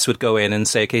CBS would go in and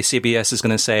say, okay, CBS is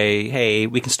going to say, hey,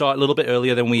 we can start a little bit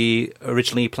earlier than we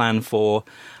originally planned for.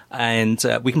 And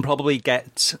we can probably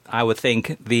get, I would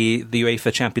think, the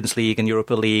UEFA Champions League and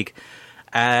Europa League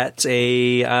at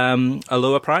a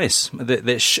lower price.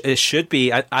 It should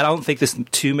be. I don't think there's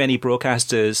too many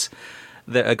broadcasters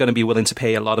that are going to be willing to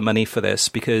pay a lot of money for this,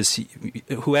 because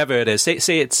whoever it is,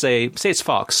 say it's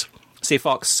Fox. Say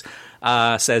Fox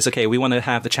says, okay, we want to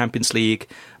have the Champions League,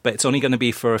 but it's only going to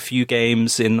be for a few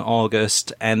games in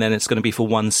August, and then it's going to be for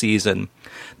one season.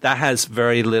 That has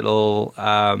very little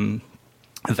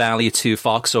value to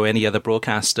Fox or any other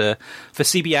broadcaster. For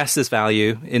CBS, there's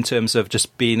value in terms of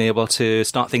just being able to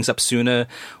start things up sooner.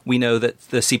 We know that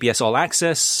the CBS All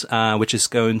Access, which is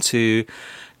going to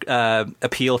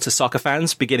appeal to soccer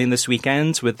fans beginning this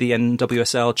weekend with the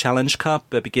NWSL Challenge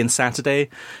Cup. It begins Saturday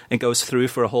and goes through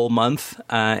for a whole month.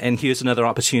 And here's another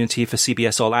opportunity for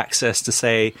CBS All Access to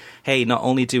say, hey, not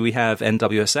only do we have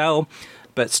NWSL,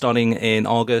 but starting in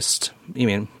August,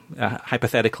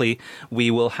 hypothetically,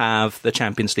 we will have the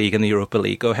Champions League and the Europa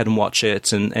League. Go ahead and watch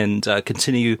it and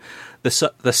continue the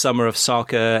summer of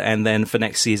soccer. And then for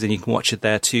next season, you can watch it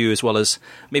there too, as well as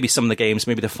maybe some of the games,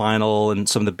 maybe the final and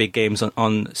some of the big games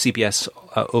on CBS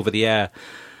over the air.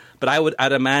 But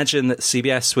I'd imagine that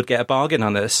CBS would get a bargain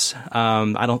on this.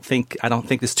 I don't think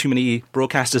there's too many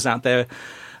broadcasters out there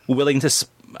willing to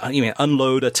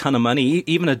unload a ton of money,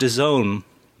 even a DAZN,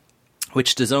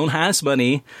 which DAZN has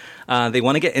money. They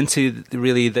want to get into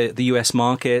the US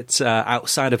market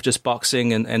outside of just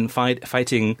boxing and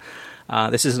fighting.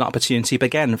 This is an opportunity, but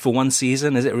again, for one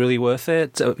season, is it really worth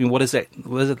it? I mean, what does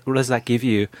that give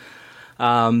you?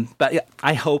 But yeah,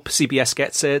 I hope CBS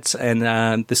gets it,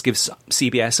 and this gives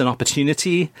CBS an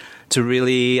opportunity to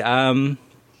really,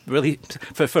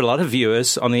 for a lot of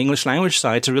viewers on the English language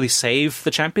side, to really save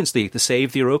the Champions League, to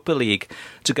save the Europa League,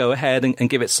 to go ahead and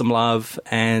give it some love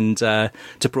and to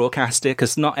broadcast it,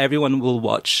 because not everyone will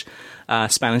watch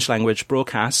Spanish language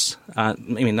broadcasts. I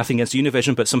mean, nothing against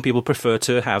Univision, but some people prefer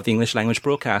to have the English language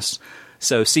broadcasts.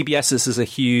 So CBS, this is a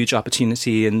huge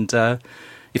opportunity, and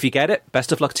if you get it,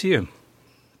 best of luck to you.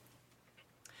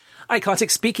 All right, Kartik,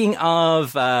 speaking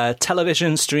of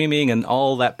television, streaming, and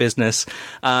all that business,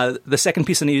 the second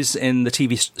piece of news in the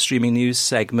TV streaming news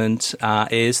segment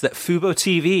is that Fubo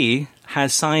TV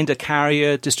has signed a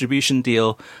carrier distribution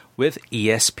deal with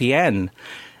ESPN.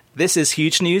 This is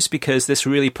huge news because this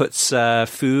really puts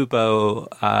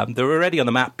Fubo, they were already on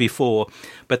the map before,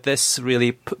 but this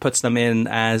really puts them in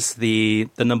as the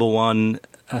number one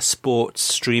sports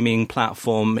streaming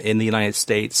platform in the United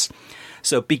States.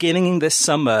 So beginning this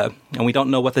summer, and we don't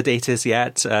know what the date is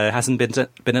yet, it hasn't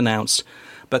been announced,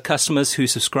 but customers who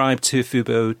subscribe to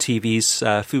Fubo TV's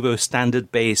Fubo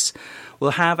Standard Base will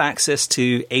have access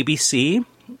to ABC,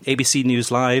 ABC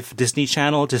News Live, Disney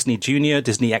Channel, Disney Junior,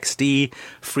 Disney XD,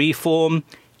 Freeform,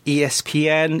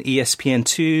 ESPN,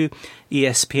 ESPN2,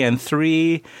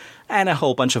 ESPN3, and a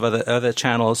whole bunch of other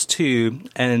channels too.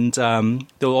 And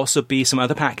there'll also be some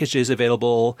other packages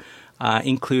available,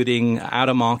 including out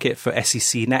of market for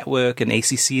SEC Network and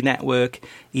ACC Network,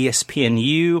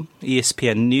 ESPNU,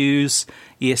 ESPN News,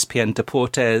 ESPN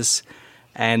Deportes,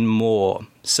 and more.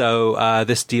 So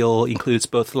this deal includes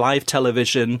both live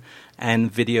television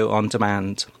and video on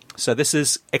demand. So this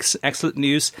is excellent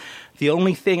news. The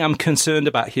only thing I'm concerned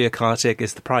about here, Kartik,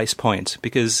 is the price point,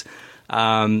 because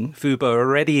Fubo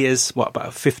already is, about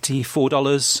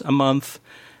 $54 a month.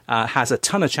 Has a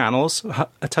ton of channels,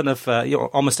 a ton of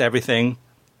almost everything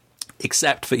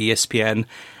except for ESPN.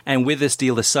 And with this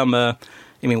deal this summer,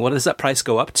 I mean, what does that price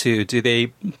go up to? Do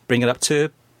they bring it up to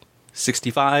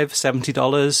 $65,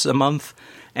 $70 a month?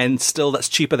 And still, that's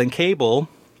cheaper than cable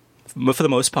for the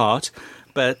most part.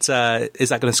 But is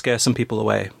that going to scare some people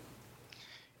away?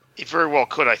 It very well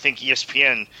could. I think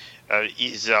ESPN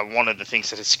is one of the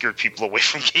things that has scared people away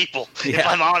from cable, if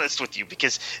I'm honest with you,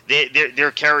 because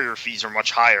their carrier fees are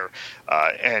much higher.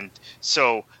 And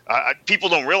so people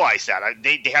don't realize that.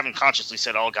 They haven't consciously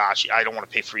said, oh, gosh, I don't want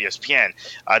to pay for ESPN.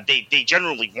 They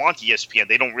generally want ESPN.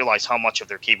 They don't realize how much of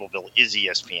their cable bill is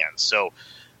ESPN. So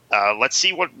let's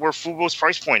see where Fubo's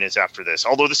price point is after this.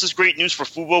 Although this is great news for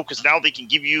Fubo because now they can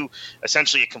give you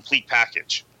essentially a complete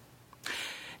package.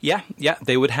 Yeah,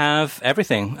 they would have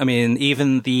everything. I mean,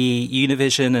 even the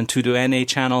Univision and TUDN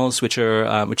channels, which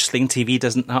Sling TV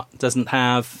doesn't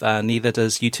have. Neither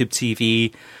does YouTube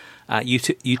TV.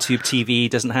 YouTube TV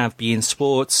doesn't have beIN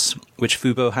Sports, which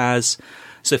Fubo has.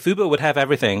 So Fubo would have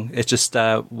everything. It's just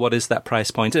what is that price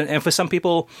point? And for some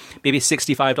people, maybe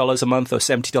 $65 a month or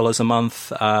 $70 a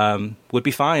month would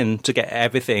be fine to get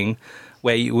everything,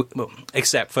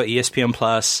 except for ESPN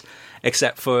Plus,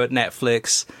 except for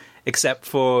Netflix, except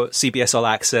for CBS All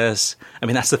Access. I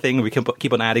mean, that's the thing. We can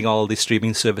keep on adding all these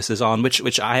streaming services on,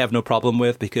 which I have no problem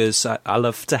with because I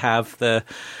love to have the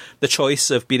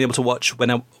choice of being able to watch what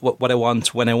I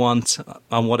want, when I want,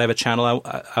 on whatever channel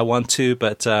I want to.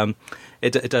 But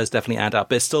it does definitely add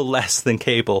up. It's still less than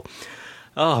cable.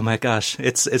 Oh, my gosh.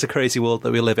 It's a crazy world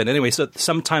that we live in. Anyway, so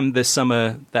sometime this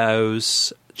summer,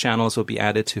 those channels will be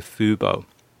added to Fubo.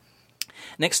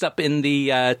 Next up in the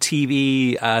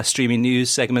TV streaming news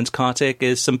segment, Kartik,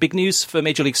 is some big news for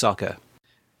Major League Soccer.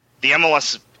 The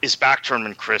MLS is back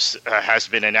tournament, Chris, has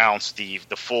been announced, the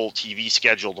full TV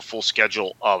schedule, the full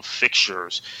schedule of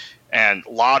fixtures, and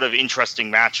a lot of interesting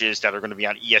matches that are going to be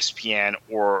on ESPN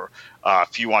or a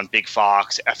few on Big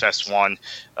Fox, FS1,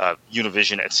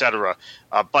 Univision, etc.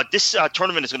 But this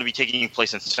tournament is going to be taking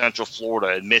place in Central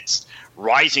Florida amidst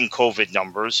rising COVID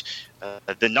numbers.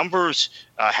 The numbers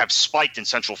have spiked in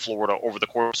Central Florida over the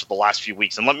course of the last few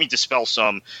weeks. And let me dispel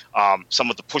some of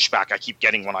the pushback I keep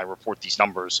getting when I report these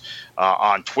numbers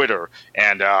on Twitter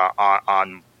and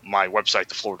on my website,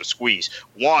 The Florida Squeeze.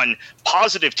 One,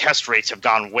 positive test rates have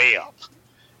gone way up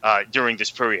during this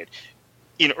period.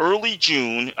 In early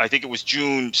June, I think it was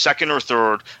June 2nd or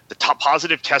 3rd, the top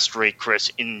positive test rate,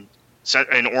 Chris, in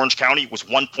Orange County was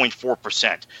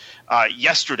 1.4%.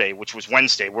 Yesterday, which was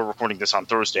Wednesday, we're recording this on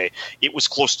Thursday, it was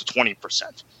close to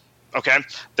 20%. Okay?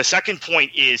 The second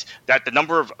point is that the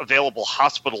number of available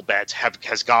hospital beds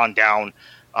has gone down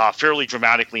fairly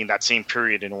dramatically in that same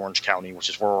period in Orange County, which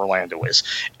is where Orlando is.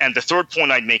 And the third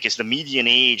point I'd make is the median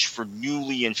age for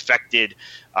newly infected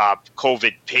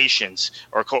COVID patients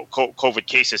or COVID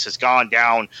cases has gone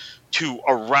down to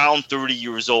around 30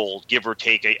 years old, give or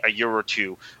take a year or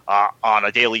two on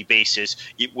a daily basis.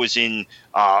 It was in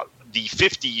the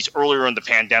 50s earlier in the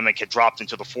pandemic, had dropped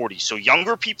into the 40s. So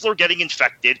younger people are getting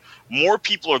infected, more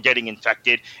people are getting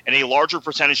infected, and a larger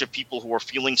percentage of people who are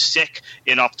feeling sick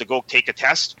enough to go take a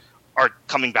test are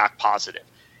coming back positive.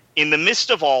 In the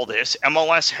midst of all this,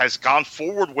 MLS has gone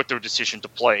forward with their decision to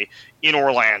play in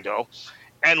Orlando.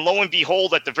 And lo and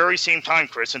behold, at the very same time,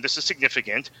 Chris, and this is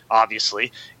significant,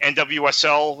 obviously,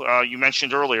 NWSL, you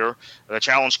mentioned earlier, the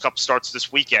Challenge Cup starts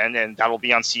this weekend, and that'll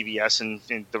be on CBS, and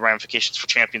the ramifications for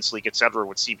Champions League, et cetera,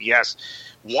 with CBS.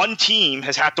 One team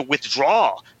has had to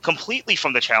withdraw completely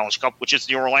from the Challenge Cup, which is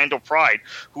the Orlando Pride,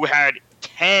 who had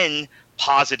 10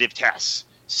 positive tests,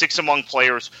 6 among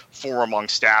players, 4 among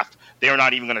staff. They are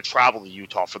not even going to travel to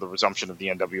Utah for the resumption of the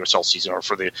NWSL season or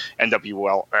for the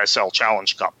NWSL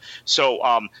Challenge Cup.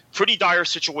 So pretty dire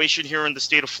situation here in the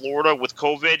state of Florida with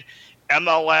COVID.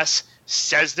 MLS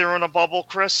says they're in a bubble,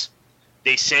 Chris.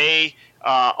 They say,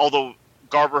 although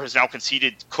Garber has now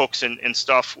conceded Cooks and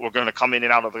stuff, we're going to come in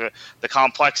and out of the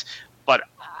complex. But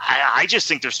I just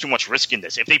think there's too much risk in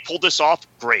this. If they pull this off,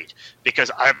 great.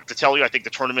 Because I have to tell you, I think the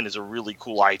tournament is a really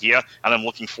cool idea, and I'm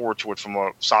looking forward to it from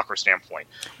a soccer standpoint.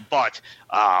 But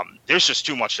there's just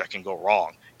too much that can go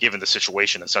wrong, given the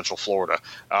situation in Central Florida.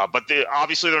 But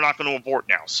obviously they're not going to abort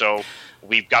now. So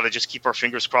we've got to just keep our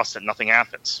fingers crossed that nothing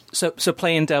happens. So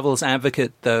playing devil's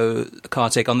advocate, though,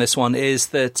 Kartik, on this one is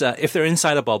that if they're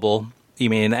inside a bubble,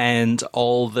 and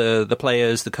all the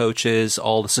players, the coaches,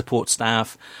 all the support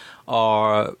staff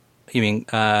are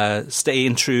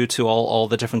staying true to all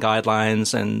the different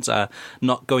guidelines and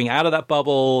not going out of that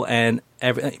bubble and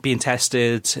being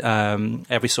tested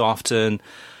every so often.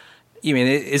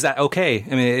 Is that okay?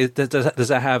 Does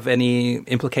that have any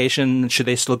implication? Should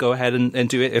they still go ahead and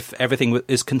do it if everything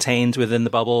is contained within the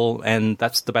bubble and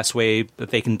that's the best way that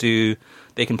they can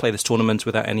play this tournament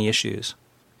without any issues?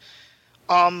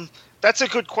 That's a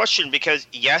good question because,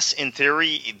 yes, in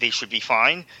theory, they should be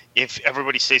fine if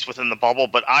everybody stays within the bubble.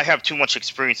 But I have too much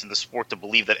experience in the sport to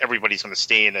believe that everybody's going to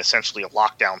stay in essentially a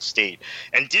lockdown state.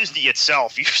 And Disney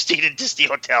itself, you've stayed in Disney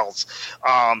hotels.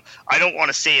 I don't want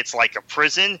to say it's like a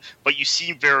prison, but you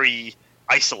seem very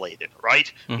isolated,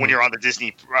 right? Mm-hmm. When you're on the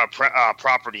Disney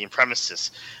property and premises.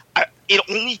 It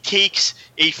only takes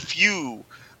a few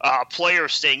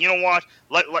players saying, you know what,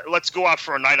 let's go out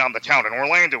for a night on the town. And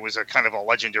Orlando is a kind of a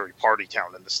legendary party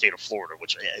town in the state of Florida,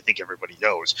 which I think everybody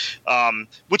knows,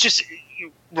 which is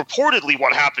reportedly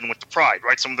what happened with the Pride,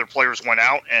 right? Some of their players went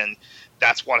out, and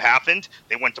that's what happened.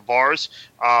 They went to bars,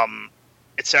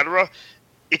 etc.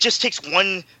 It just takes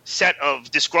one set of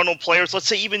disgruntled players, let's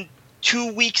say even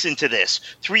 2 weeks into this,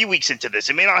 3 weeks into this.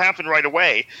 It may not happen right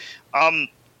away.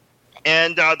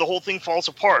 And the whole thing falls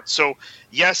apart. So,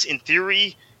 yes, in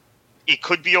theory, it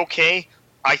could be okay.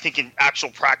 I think in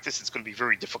actual practice, it's going to be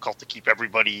very difficult to keep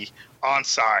everybody on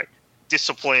side,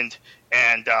 disciplined,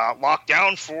 and locked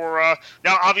down for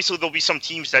now, obviously, there'll be some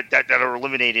teams that are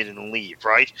eliminated and leave,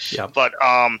 right? Yeah. But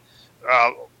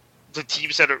the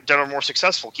teams that are more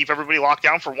successful keep everybody locked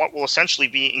down for what will essentially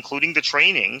be, including the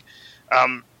training,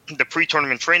 the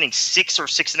pre-tournament training, 6 or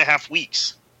 6.5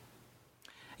 weeks.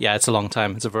 Yeah, it's a long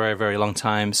time. It's a very, very long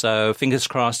time. So fingers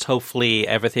crossed, hopefully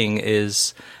everyone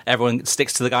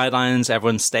sticks to the guidelines,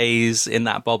 everyone stays in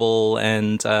that bubble,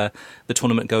 and the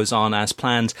tournament goes on as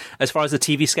planned. As far as the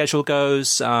TV schedule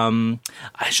goes, I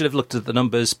should have looked at the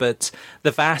numbers, but the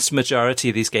vast majority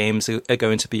of these games are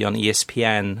going to be on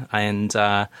ESPN, and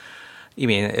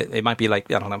it might be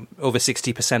like, I don't know, over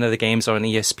 60% of the games are on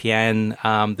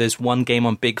ESPN. There's one game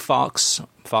on Big Fox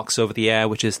over the air,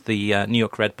 which is the New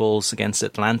York Red Bulls against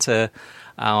Atlanta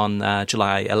on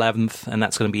July 11th, and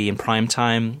that's going to be in prime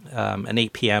time, an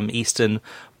 8 p.m. Eastern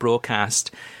broadcast.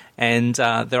 And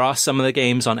there are some of the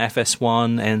games on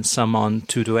FS1 and some on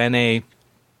Tuduene,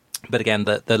 but again,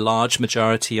 the large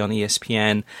majority on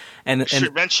ESPN. And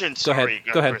should mention, go ahead.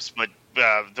 Chris, but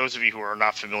those of you who are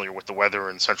not familiar with the weather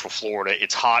in Central Florida,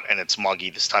 it's hot and it's muggy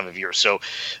this time of year. So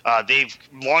they've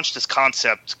launched this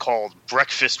concept called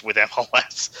Breakfast with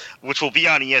MLS, which will be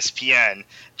on ESPN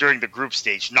during the group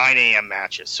stage, 9 a.m.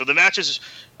 matches. So the matches,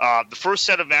 the first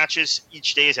set of matches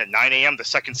each day is at 9 a.m. The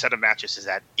second set of matches is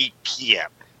at 8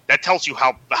 p.m. That tells you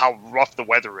how rough the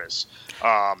weather is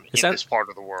in this part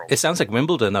of the world. It sounds like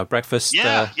Wimbledon, though. Breakfast.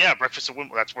 Yeah, Breakfast at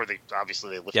Wimbledon. That's where they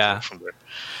lifted it from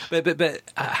there. But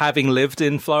having lived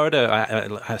in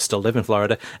Florida, I still live in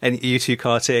Florida, and you too,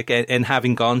 Kartik, and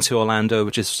having gone to Orlando,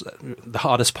 which is the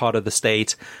hardest part of the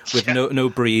state, with no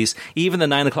breeze, even the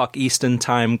 9 o'clock Eastern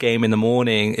time game in the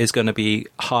morning is going to be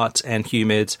hot and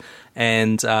humid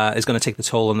and is going to take the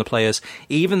toll on the players.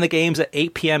 Even the games at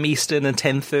 8 p.m. Eastern and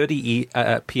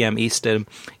 10:30 p.m. Eastern,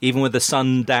 even with the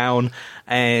sun down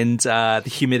and the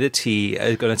humidity,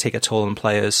 are going to take a toll on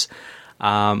players.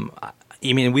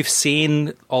 We've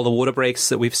seen all the water breaks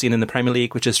that we've seen in the Premier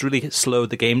League, which has really slowed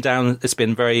the game down. It's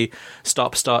been very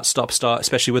stop, start,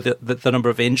 especially with the number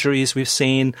of injuries we've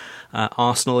seen,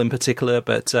 Arsenal in particular.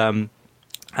 But I'm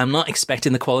not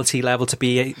expecting the quality level to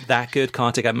be that good,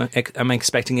 Kartik. I'm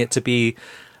expecting it to be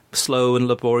slow and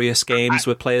laborious games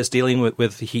with players dealing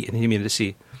with the heat and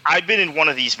humidity. I've been in one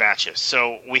of these matches.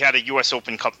 So we had a U.S.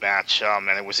 Open Cup match, and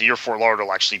it was the year Fort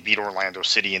Lauderdale actually beat Orlando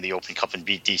City in the Open Cup and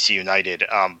beat DC United.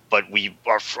 But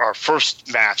our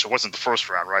first match, it wasn't the first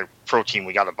round, right? Pro team,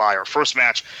 we got to buy our first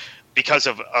match because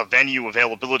of a venue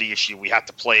availability issue. We had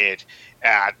to play it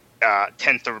at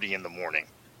 10:30 in the morning,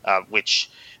 which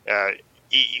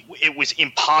it was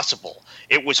impossible.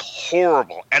 It was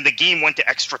horrible, and the game went to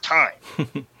extra time.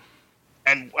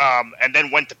 And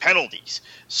then went to penalties.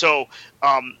 So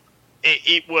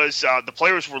it was the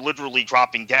players were literally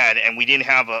dropping dead, and we didn't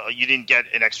have you didn't get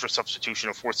an extra substitution,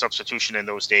 a fourth substitution in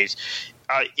those days.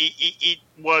 It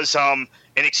was an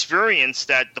experience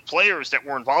that the players that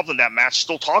were involved in that match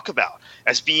still talk about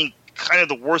as being kind of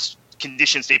the worst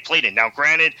conditions they played in. Now,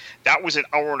 granted, that was an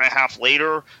hour and a half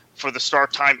later for the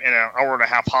start time and an hour and a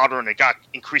half hotter, and it got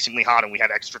increasingly hot, and we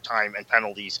had extra time and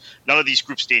penalties. None of these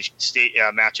group stage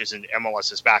matches in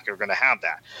MLS's back are going to have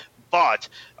that. But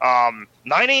 9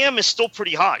 a.m. is still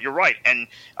pretty hot. You're right, and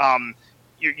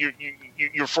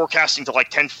you're forecasting to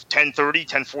like 10:30,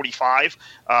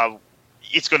 10:45.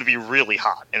 It's going to be really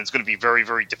hot, and it's going to be very,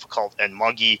 very difficult and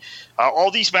muggy. All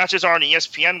these matches are on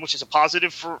ESPN, which is a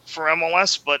positive for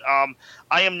MLS, but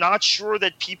I am not sure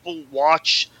that people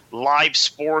watch live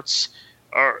sports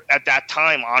at that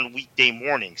time on weekday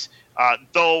mornings.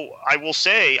 Though I will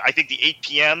say, I think the 8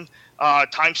 p.m.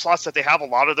 Time slots that they have, a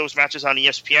lot of those matches on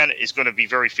ESPN is going to be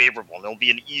very favorable. And it'll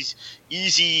be an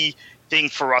easy thing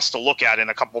for us to look at in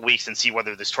a couple of weeks and see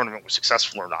whether this tournament was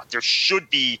successful or not. There should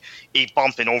be a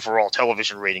bump in overall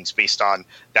television ratings based on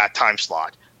that time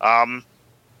slot.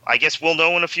 I guess we'll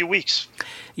know in a few weeks.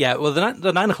 Yeah, well,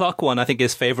 the 9 o'clock one I think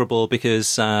is favourable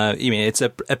because it's a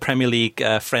Premier League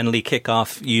friendly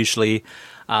kickoff usually,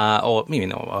 or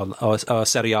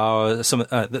Serie A, or some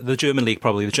the German league,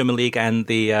 probably the German league and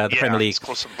the Premier League. It's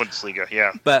close to Bundesliga,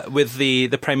 yeah. But with the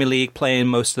Premier League playing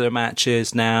most of their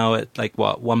matches now at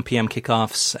 1 p.m.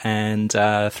 kickoffs and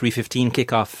 3:15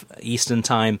 kickoff Eastern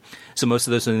time, so most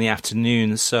of those are in the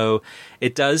afternoon. So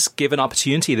it does give an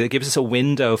opportunity that gives us a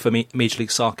window for Major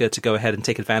League Soccer to go ahead and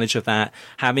take advantage of that.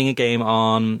 Having a game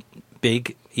on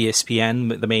big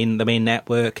ESPN, the main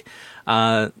network,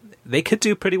 they could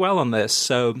do pretty well on this.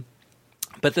 So,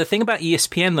 but the thing about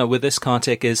ESPN though with this,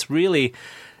 Kartik, is really,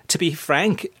 to be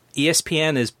frank,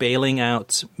 ESPN is bailing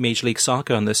out Major League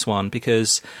Soccer on this one,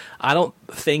 because I don't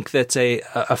think that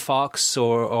a Fox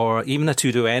or even a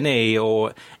TUDN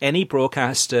or any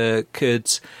broadcaster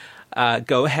could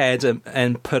go ahead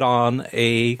and put on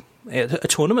a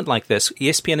tournament like this.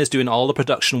 ESPN is doing all the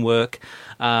production work.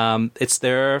 It's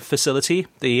their facility,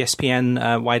 the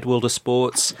ESPN Wide World of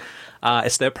Sports.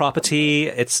 It's their property.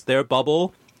 It's their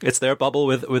bubble. It's their bubble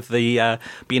with the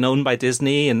being owned by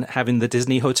Disney and having the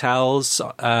Disney hotels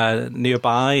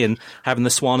nearby and having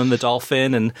the Swan and the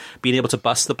Dolphin and being able to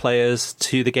bus the players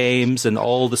to the games and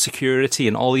all the security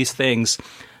and all these things.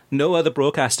 No other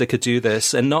broadcaster could do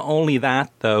this. And not only that,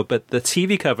 though, but the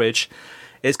TV coverage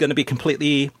is going to be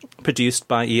completely produced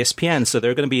by ESPN. So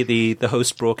they're going to be the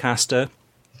host broadcaster.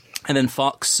 And then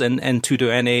Fox and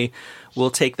TUDN will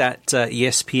take that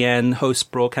ESPN host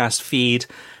broadcast feed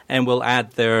and will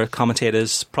add their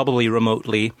commentators probably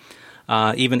remotely.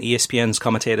 Even ESPN's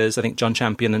commentators, I think John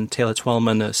Champion and Taylor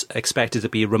Twellman are expected to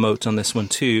be remote on this one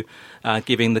too,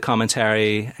 giving the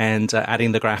commentary and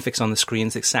adding the graphics on the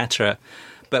screens, etc.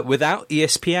 But without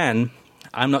ESPN,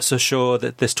 I'm not so sure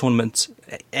that this tournament,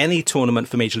 any tournament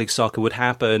for Major League Soccer, would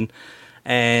happen.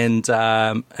 And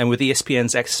with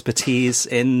ESPN's expertise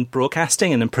in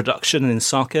broadcasting and in production and in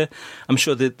soccer, I'm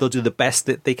sure that they'll do the best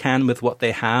that they can with what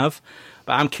they have.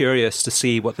 But I'm curious to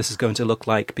see what this is going to look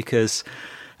like because,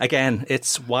 again,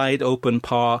 it's wide open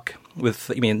park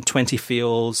with 20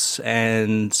 fields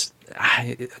and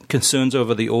concerns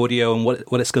over the audio and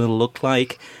what it's going to look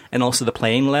like, and also the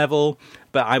playing level.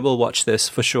 But I will watch this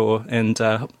for sure and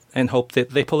hope that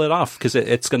they pull it off because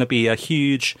it's going to be a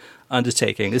huge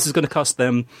undertaking. This is going to cost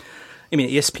them,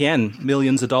 ESPN,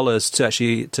 millions of dollars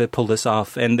to pull this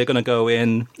off, and they're going to go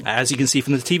in, as you can see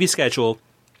from the TV schedule,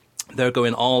 they're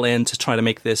going all in to try to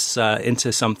make this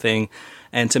into something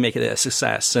and to make it a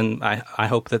success. And I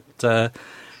hope that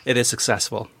it is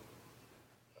successful.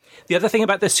 The other thing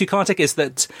about this too, Kartik, is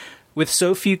that with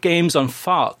so few games on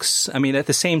Fox, I mean, at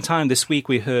the same time this week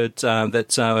we heard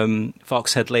that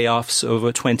Fox had layoffs,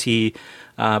 over 20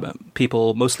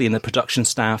 people, mostly in the production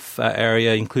staff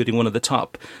area, including one of the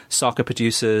top soccer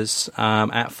producers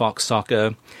at Fox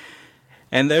Soccer.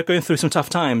 And they're going through some tough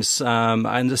times.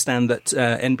 I understand that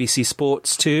NBC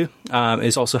Sports, too,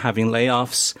 is also having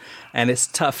layoffs. And it's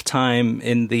a tough time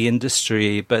in the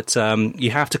industry. But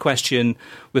you have to question,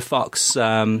 with Fox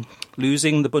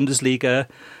losing the Bundesliga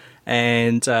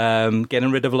and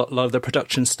getting rid of a lot of the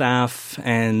production staff,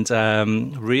 and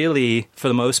really, for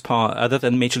the most part, other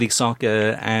than Major League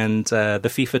Soccer and the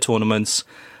FIFA tournaments,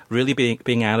 really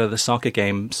being out of the soccer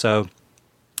game. So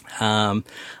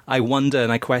I wonder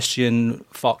and I question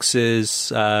Fox's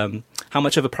how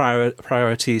much of a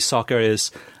priority soccer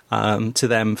is to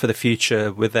them for the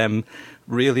future, with them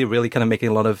really kind of making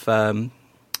a lot of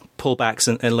pullbacks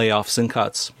and layoffs and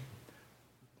cuts.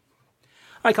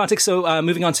 All right, Kartik, so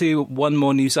moving on to one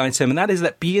more news item, and that is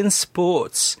that beIN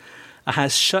Sports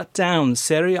has shut down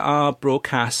Serie A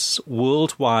broadcasts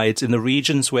worldwide in the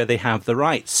regions where they have the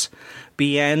rights.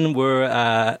 beIN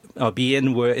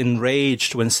were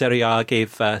enraged when Serie A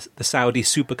gave the Saudi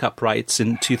Super Cup rights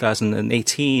in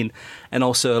 2018, and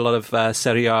also a lot of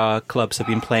Serie A clubs have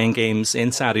been playing games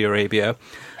in Saudi Arabia.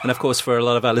 And of course, for a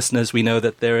lot of our listeners, we know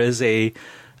that there is a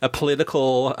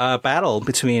political battle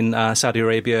between Saudi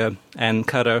Arabia and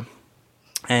Qatar.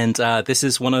 And this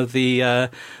is one of the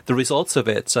results of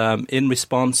it. In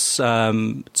response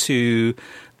to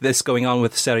this going on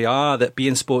with Serie A, that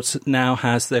beIN Sports now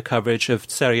has their coverage of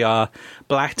Serie A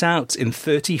blacked out in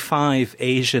 35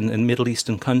 Asian and Middle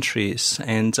Eastern countries.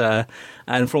 And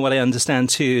from what I understand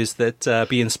too, is that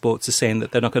beIN Sports is saying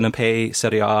that they're not going to pay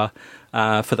Serie A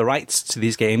for the rights to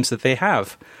these games that they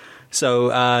have.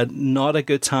 So not a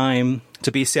good time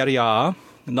to be Serie A.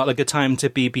 Not a good time to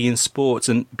be beIN Sports,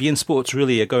 and beIN Sports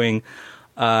really are going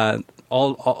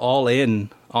all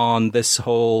in on this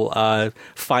whole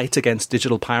fight against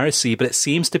digital piracy. But it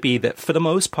seems to be that for the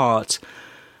most part,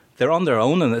 they're on their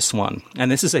own in this one.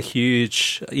 And this is a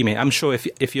huge. I'm sure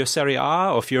if you're Serie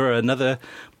A or if you're another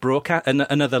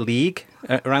another league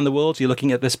around the world, you're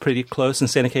looking at this pretty close and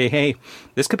saying, okay, hey,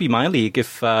 this could be my league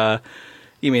if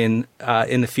in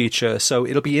the future. So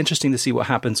it'll be interesting to see what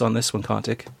happens on this one,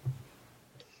 Kartik.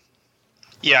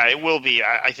 Yeah, it will be.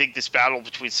 I think this battle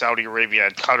between Saudi Arabia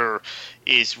and Qatar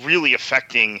is really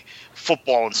affecting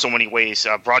football in so many ways.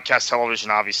 Broadcast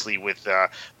television, obviously, with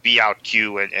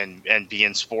BOutQ and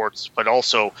beIN Sports, but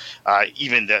also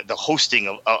even the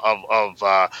hosting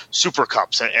of Super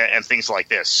Cups and things like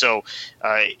this. So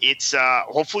it's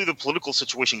hopefully the political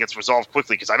situation gets resolved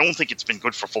quickly, because I don't think it's been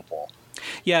good for football.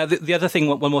 Yeah, the other thing,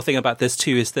 one more thing about this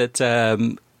too, is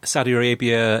that Saudi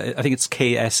Arabia, I think it's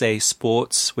KSA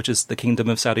Sports, which is the Kingdom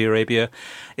of Saudi Arabia,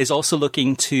 is also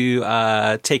looking to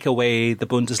take away the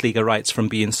Bundesliga rights from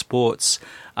beIN Sports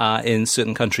in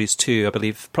certain countries too. I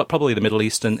believe probably the Middle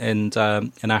East and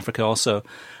in Africa also.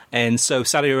 And so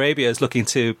Saudi Arabia is looking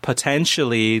to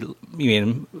potentially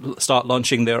start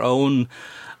launching their own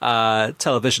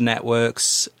television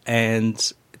networks,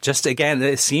 and just again,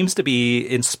 it seems to be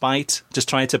in spite, just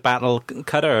trying to battle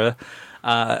Qatar.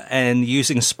 And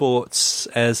using sports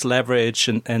as leverage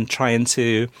and trying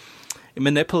to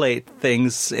manipulate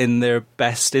things in their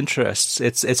best interests.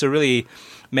 It's a really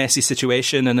messy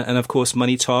situation, and of course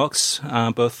money talks.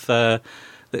 Both the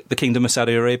Kingdom of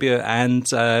Saudi Arabia and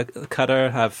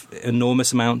Qatar have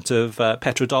enormous amount of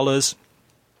petrodollars.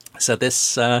 So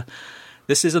this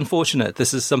is unfortunate.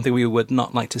 This is something we would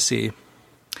not like to see.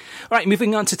 All right,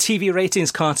 moving on to TV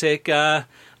ratings, Kartik.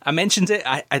 I mentioned it.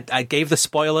 I gave the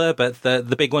spoiler, but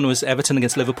the big one was Everton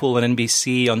against Liverpool on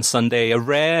NBC on Sunday. A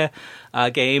rare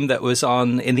game that was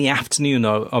on in the afternoon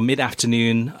or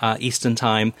mid-afternoon Eastern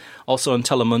time. Also on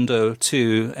Telemundo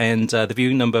too. And the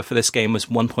viewing number for this game was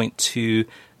 1.2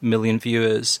 million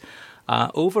viewers.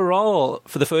 Overall,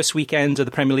 for the first weekend of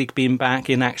the Premier League being back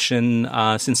in action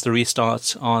since the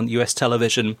restart on US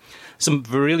television, some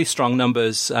really strong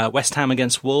numbers. West Ham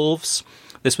against Wolves.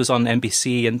 This was on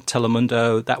NBC and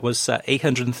Telemundo. That was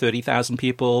 830,000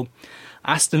 people.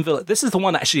 Aston Villa. This is the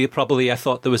one actually probably I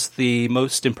thought that was the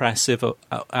most impressive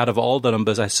out of all the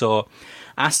numbers I saw.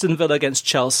 Aston Villa against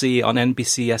Chelsea on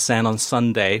NBCSN on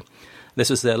Sunday. This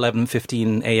was the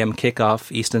 11:15 a.m.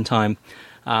 kickoff Eastern time.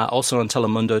 Also on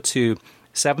Telemundo too.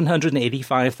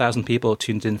 785,000 people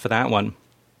tuned in for that one.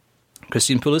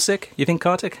 Christian Pulisic, you think,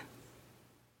 Kartik?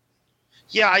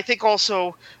 Yeah, I think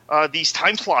also these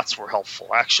time slots were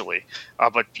helpful, actually.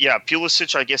 But yeah,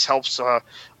 Pulisic, I guess, helps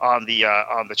on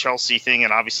the Chelsea thing,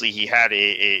 and obviously he had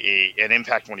an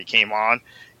impact when he came on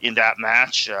in that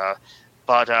match.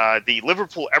 But the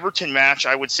Liverpool-Everton match,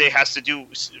 I would say, has to do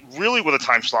really with a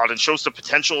time slot and shows the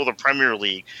potential of the Premier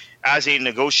League as they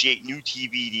negotiate new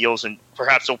TV deals and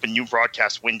perhaps open new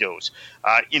broadcast windows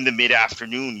in the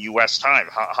mid-afternoon U.S. time.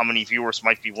 How many viewers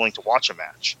might be willing to watch a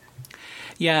match?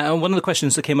 Yeah, and one of the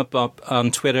questions that came up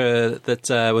on Twitter that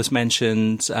was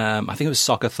mentioned, I think it was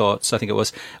Soccer Thoughts,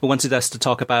 wanted us to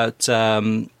talk about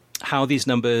how these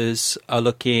numbers are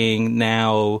looking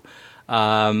now,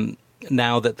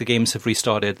 now that the games have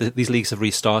restarted, these leagues have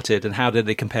restarted, and how did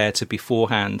they compare to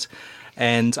beforehand?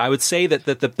 And I would say that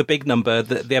the big number,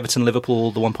 the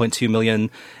Everton-Liverpool, the 1.2 million,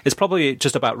 is probably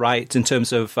just about right in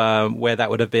terms of where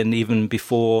that would have been even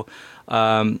before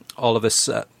all of us,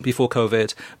 before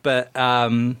COVID. But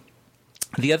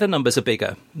the other numbers are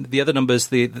bigger. The other numbers,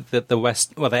 the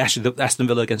Aston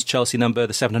Villa against Chelsea number,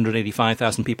 the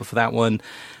 785,000 people for that one.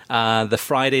 The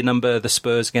Friday number, the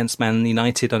Spurs against Man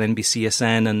United on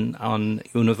NBCSN and on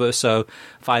Universo,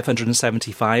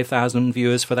 575,000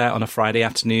 viewers for that on a Friday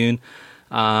afternoon.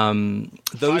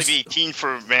 518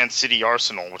 for Man City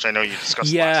Arsenal, which I know you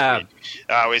discussed last week,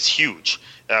 is huge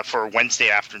for Wednesday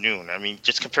afternoon. I mean,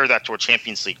 just compare that to a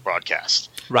Champions League broadcast,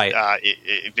 right?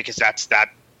 Because that's that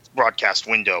broadcast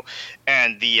window.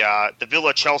 And the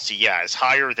Villa Chelsea, is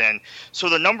higher than. So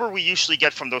the number we usually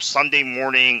get from those Sunday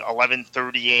morning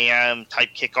 11:30 a.m.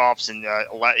 type kickoffs, and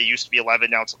it used to be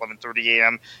 11, now it's 11:30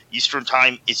 a.m. Eastern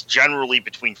time, is generally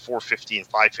between 4:50 and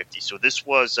 5:50. So this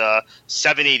was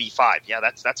 785. Yeah,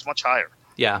 that's much higher.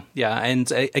 Yeah.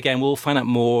 And again, we'll find out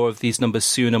more of these numbers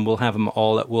soon, and we'll have them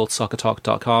all at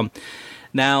worldsoccertalk.com.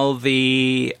 Now,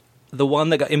 the one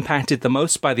that got impacted the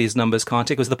most by these numbers,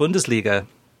 Kartik, was the Bundesliga.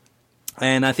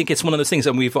 And I think it's one of those things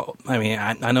that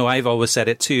I know I've always said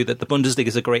it too, that the Bundesliga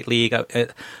is a great league. I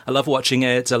love watching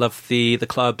it. I love the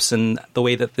clubs and the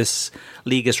way that this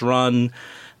league is run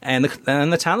and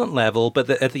the talent level. But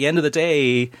at the end of the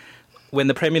day, when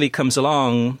the Premier League comes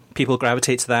along, people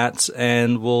gravitate to that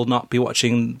and will not be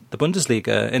watching the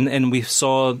Bundesliga. And we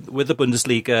saw with the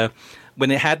Bundesliga,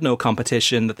 when it had no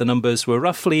competition, that the numbers were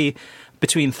roughly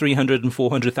between 300 and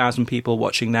 400,000 people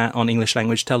watching that on English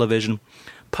language television.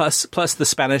 Plus the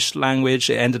Spanish language,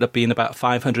 it ended up being about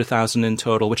 500,000 in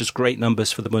total, which is great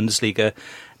numbers for the Bundesliga.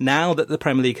 Now that the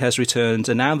Premier League has returned,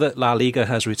 and now that La Liga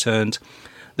has returned,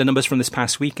 the numbers from this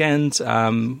past weekend,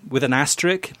 with an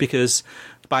asterisk, because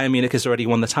Bayern Munich has already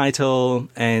won the title,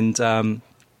 and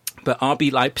but RB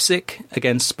Leipzig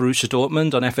against Borussia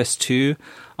Dortmund on FS2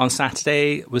 on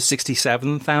Saturday was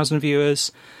 67,000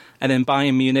 viewers. And then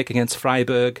Bayern Munich against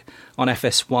Freiburg on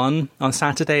FS1 on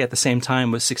Saturday at the same time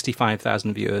was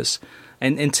 65,000 viewers.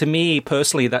 And to me,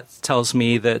 personally, that tells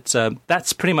me that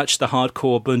that's pretty much the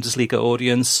hardcore Bundesliga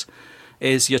audience.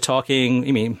 Is you're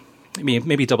talking,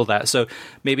 maybe double that. So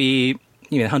maybe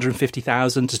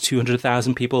 150,000 to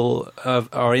 200,000 people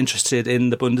are interested in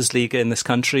the Bundesliga in this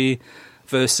country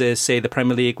versus, say, the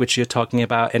Premier League, which you're talking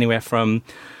about anywhere from,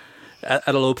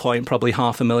 at a low point, probably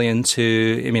 500,000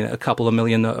 to, a couple of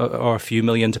million or a few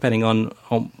million, depending on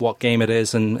what game it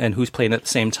is and who's playing at the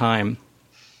same time.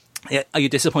 Are you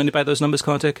disappointed by those numbers,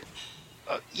 Kartik?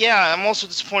 I'm also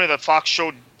disappointed that Fox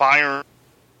showed Bayern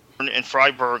and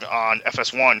Freiburg on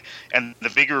FS1 and the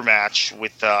bigger match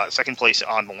with second place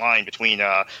on the line between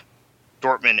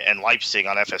Dortmund and Leipzig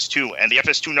on FS2. And the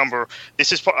FS2 number,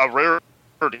 this is a rare.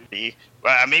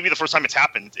 Maybe the first time it's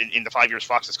happened in the 5 years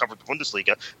Fox has covered the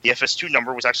Bundesliga, the FS2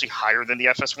 number was actually higher than the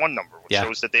FS1 number, which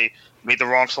shows that they made the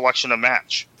wrong selection of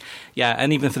match. Yeah,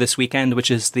 and even for this weekend, which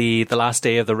is the last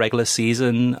day of the regular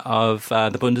season of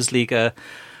the Bundesliga,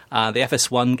 the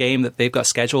FS1 game that they've got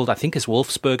scheduled, I think, is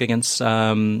Wolfsburg against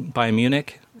Bayern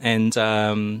Munich. And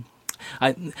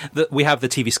we have the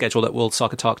TV schedule at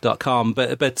worldsoccertalk.com,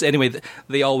 but anyway,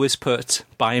 they always put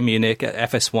Bayern Munich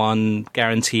at FS1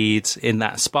 guaranteed in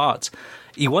that spot.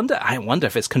 I wonder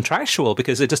if it's contractual,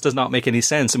 because it just does not make any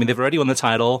sense. They've already won the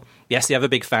title. Yes, they have a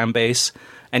big fan base.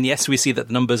 And yes, we see that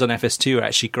the numbers on FS2 are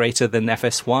actually greater than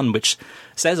FS1, which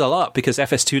says a lot, because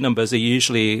FS2 numbers are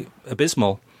usually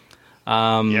abysmal.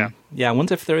 I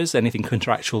wonder if there is anything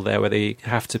contractual there where they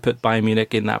have to put Bayern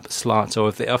Munich in that slot, or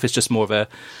if it's just more of a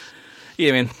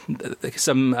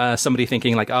somebody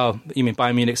thinking like,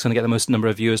 Bayern Munich's going to get the most number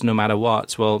of viewers no matter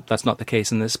what. Well, that's not the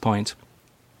case in this point.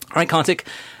 All right, Kartik,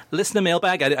 listener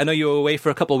mailbag. I know you were away for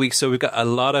a couple of weeks, so we've got a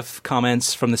lot of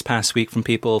comments from this past week from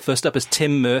people. First up is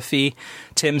Tim Murphy.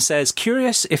 Tim says,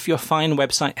 curious if your fine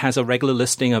website has a regular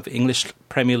listing of English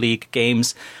Premier League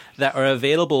games that are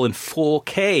available in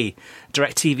 4K.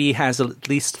 DirecTV has at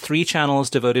least 3 channels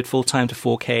devoted full-time to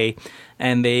 4K,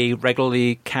 and they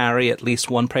regularly carry at least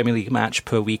one Premier League match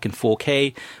per week in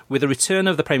 4K. With the return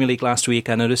of the Premier League last week,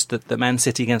 I noticed that the Man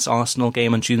City against Arsenal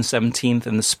game on June 17th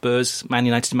and the Spurs-Man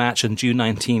United match on June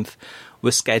 19th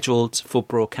were scheduled for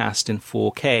broadcast in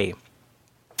 4K.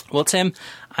 Well, Tim,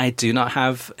 I do not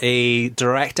have a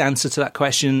direct answer to that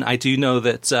question. I do know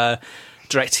that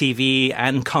DirecTV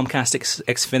and Comcast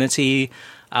Xfinity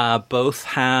both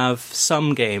have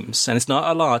some games, and it's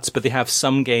not a lot, but they have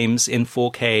some games in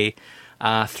 4K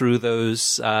through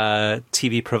those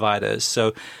TV providers.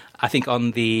 So I think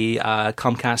on the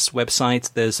Comcast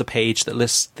website, there's a page that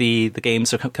lists the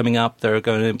games that are coming up. They're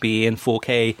going to be in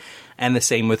 4K, and the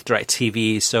same with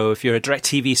DirecTV. So if you're a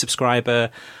DirecTV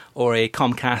subscriber or a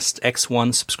Comcast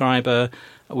X1 subscriber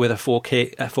with a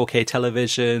 4K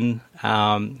television,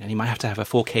 and you might have to have a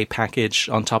 4K package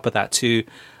on top of that too.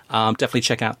 Definitely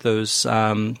check out those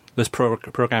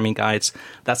programming guides.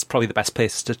 That's probably the best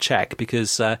place to check,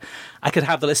 because I could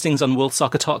have the listings on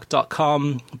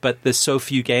worldsoccertalk.com, but there's so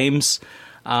few games,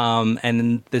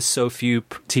 and there's so few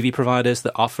TV providers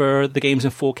that offer the games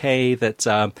in 4K that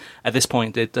at this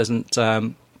point it doesn't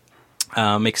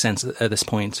make sense at this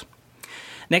point.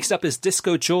 Next up is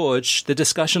Disco George. The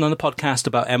discussion on the podcast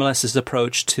about MLS's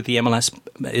approach to the MLS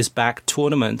is Back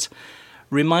tournament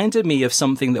reminded me of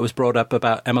something that was brought up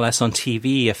about MLS on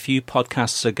TV a few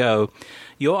podcasts ago.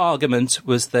 Your argument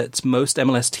was that most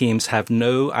MLS teams have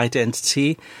no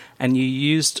identity, and you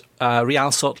used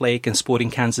Real Salt Lake and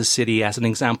Sporting Kansas City as an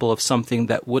example of something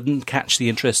that wouldn't catch the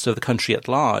interest of the country at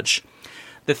large.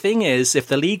 The thing is, if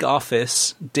the league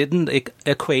office didn't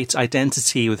equate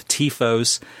identity with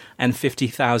tifos and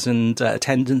 50,000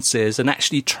 attendances and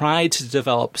actually tried to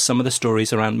develop some of the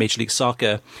stories around Major League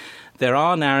Soccer, there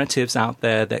are narratives out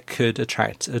there that could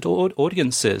attract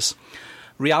audiences.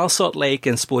 Real Salt Lake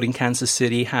and Sporting Kansas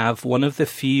City have one of the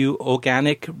few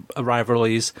organic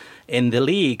rivalries in the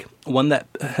league, one that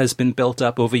has been built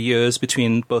up over years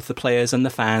between both the players and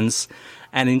the fans,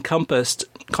 and encompassed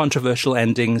controversial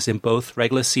endings in both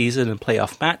regular season and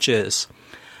playoff matches.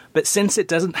 But since it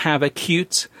doesn't have a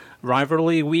cute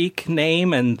rivalry week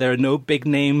name and there are no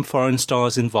big-name foreign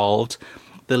stars involved,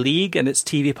 the league and its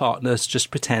TV partners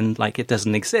just pretend like it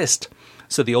doesn't exist.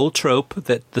 So the old trope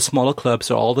that the smaller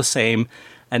clubs are all the same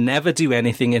and never do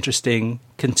anything interesting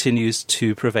continues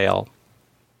to prevail.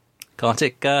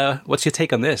 Kartik, what's your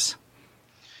take on this?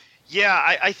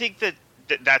 Yeah, I think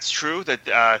that's true,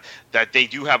 that they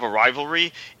do have a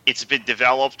rivalry. It's been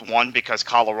developed, one, because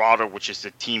Colorado, which is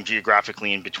the team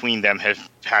geographically in between them, have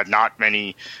had not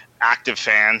many active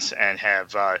fans and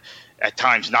have at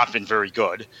times not been very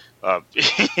good.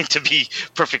 To be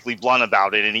perfectly blunt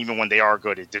about it, and even when they are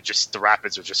good, the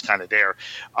Rapids are just kind of there.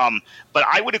 But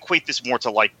I would equate this more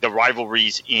to like the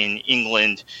rivalries in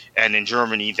England and in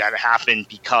Germany that happen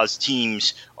because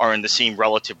teams are in the same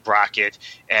relative bracket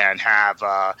and have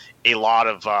a lot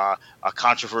of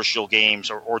controversial games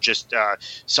or just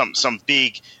some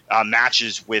big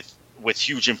matches with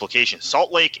huge implications.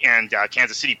 Salt Lake and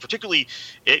Kansas City, particularly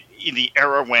in the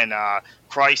era when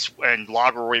Kreis and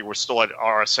Lagerroy were still at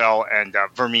RSL, and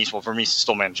Vermees is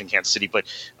still managing Kansas City, but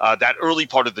that early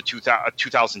part of the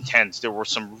 2010s, there were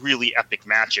some really epic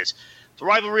matches. The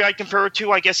rivalry I compare it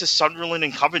to, I guess, is Sunderland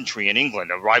and Coventry in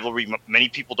England, a rivalry many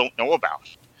people don't know about.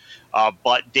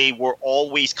 But they were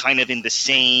always kind of in the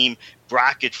same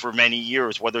bracket for many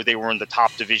years, whether they were in the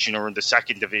top division or in the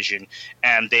second division,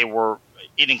 and they were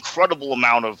an incredible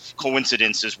amount of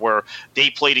coincidences where they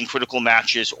played in critical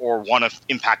matches or one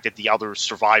impacted the other's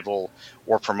survival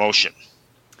or promotion.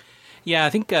 Yeah, I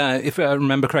think if I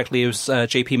remember correctly, it was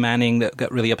JP Manning that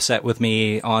got really upset with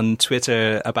me on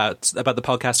Twitter about the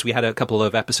podcast we had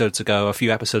a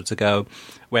few episodes ago,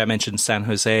 where I mentioned San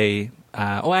Jose.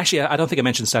 Actually, I don't think I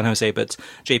mentioned San Jose, but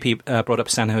JP brought up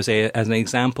San Jose as an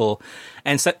example.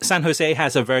 And San Jose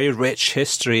has a very rich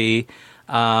history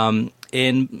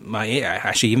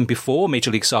actually even before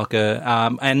Major League Soccer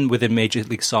and within Major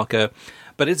League Soccer.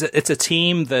 But it's a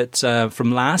team that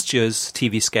from last year's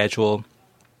TV schedule,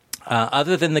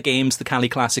 other than the games, the Cali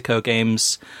Classico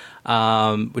games,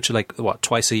 which are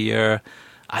twice a year,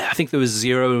 I think there was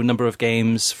zero number of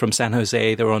games from San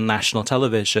Jose that were on national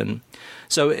television.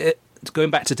 So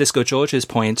going back to Disco George's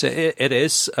point, it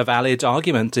is a valid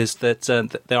argument, is that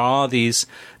there are these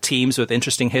teams with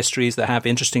interesting histories that have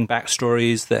interesting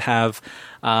backstories, that have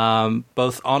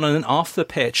both on and off the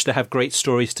pitch, that have great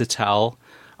stories to tell.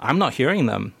 I'm not hearing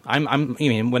them.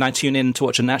 When I tune in to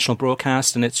watch a national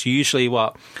broadcast, and it's usually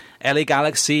LA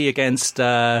Galaxy against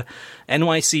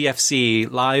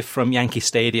NYCFC live from Yankee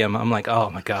Stadium. I'm like, oh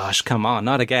my gosh, come on,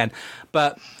 not again.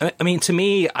 But I mean, to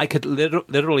me, I could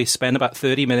literally spend about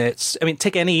 30 minutes. I mean,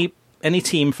 take any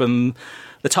team from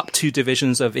the top 2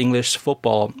 divisions of English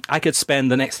football. I could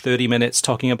spend the next 30 minutes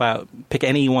talking about, pick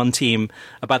any one team,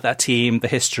 about that team, the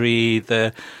history,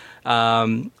 the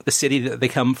city that they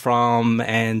come from,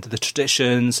 and the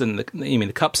traditions, and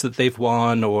the cups that they've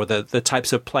won, or the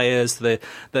types of players, the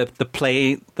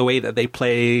play, the way that they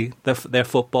play their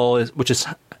football, which is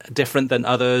different than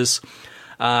others,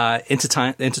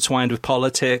 intertwined with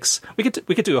politics. We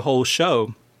could do a whole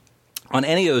show on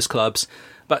any of those clubs.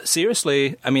 But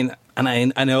seriously, I mean,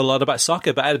 and I know a lot about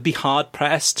soccer, but I'd be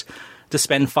hard-pressed to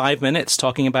spend 5 minutes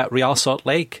talking about Real Salt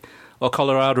Lake or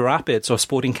Colorado Rapids or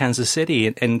Sporting Kansas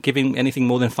City and giving anything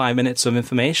more than 5 minutes of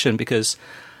information, because,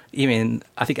 I mean,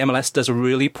 I think MLS does a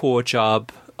really poor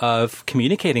job of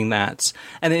communicating that.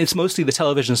 And it's mostly the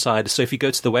television side. So if you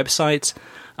go to the website,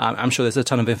 I'm sure there's a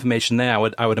ton of information there,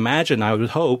 I would imagine, I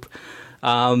would hope.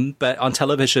 But on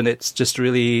television, it's just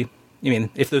really... I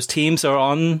mean, if those teams are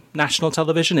on national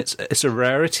television, it's a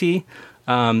rarity.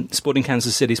 Sporting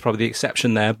Kansas City is probably the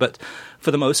exception there, but for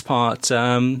the most part,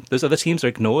 those other teams are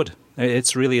ignored.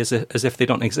 It's really as if they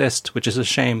don't exist, which is a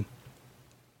shame.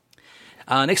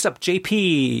 Next up,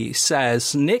 JP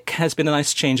says, Nick has been a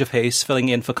nice change of pace, filling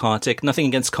in for Kartik. Nothing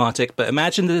against Kartik, but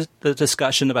imagine the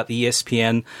discussion about the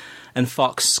ESPN and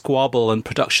Fox squabble and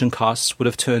production costs would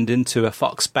have turned into a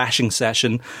Fox bashing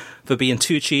session for being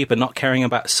too cheap and not caring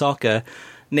about soccer.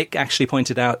 Nick actually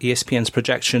pointed out ESPN's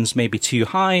projections may be too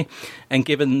high, and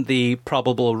given the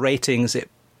probable ratings, it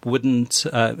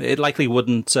likely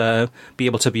wouldn't be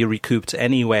able to be recouped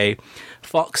anyway.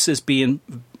 Fox is being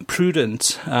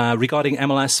prudent regarding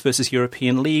MLS versus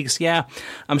European leagues. Yeah,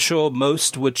 I'm sure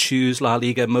most would choose La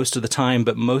Liga most of the time,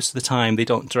 but most of the time they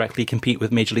don't directly compete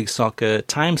with Major League Soccer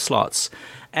time slots.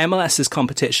 MLS's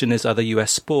competition is other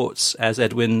US sports, as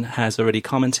Edwin has already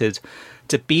commented.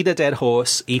 To beat a dead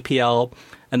horse, EPL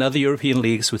and other European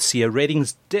leagues would see a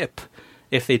ratings dip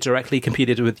if they directly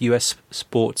competed with US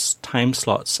sports time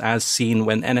slots, as seen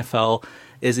when NFL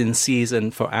is in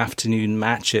season for afternoon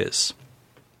matches.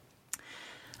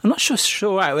 I'm not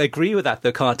sure I agree with that,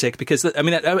 though, Kartik, because, I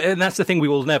mean, and that's the thing, we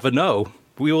will never know.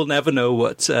 We will never know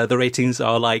what the ratings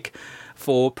are like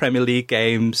for Premier League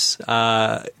games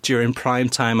during prime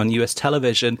time on US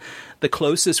television. The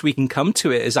closest we can come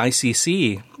to it is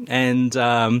ICC,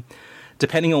 and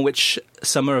depending on which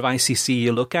summer of ICC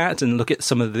you look at, and look at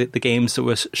some of the games that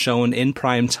were shown in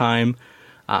prime time,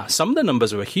 some of the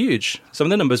numbers were huge. Some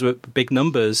of the numbers were big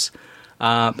numbers.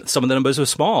 Some of the numbers were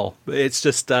small. It's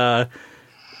just...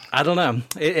 I don't know.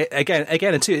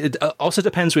 It also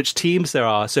depends which teams there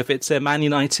are. So if it's Man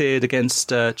United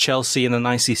against Chelsea in an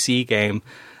ICC game,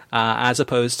 as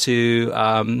opposed to,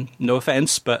 no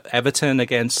offense, but Everton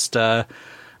against, LA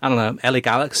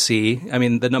Galaxy, I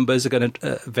mean, the numbers are going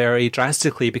to vary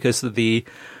drastically because of the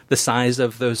size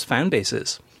of those fan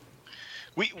bases.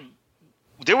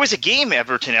 There was a game,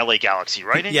 Everton LA Galaxy,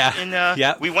 right?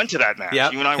 Yeah. We went to that match.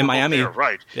 Yeah. You and I were in Miami, there,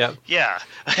 right? Yeah. Yeah.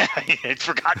 I had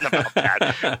forgotten about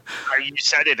that. You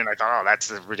said it, and I thought, oh,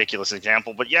 that's a ridiculous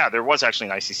example. But yeah, there was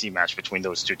actually an ICC match between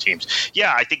those two teams.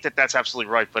 Yeah, I think that's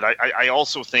absolutely right. But I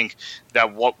also think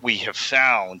that what we have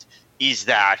found is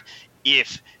that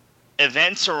if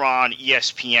events are on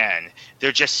ESPN,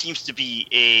 there just seems to be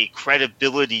a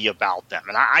credibility about them.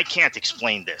 And I can't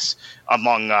explain this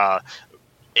among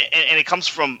and it comes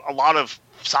from a lot of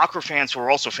soccer fans who are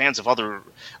also fans of other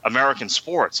American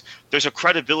sports. There's a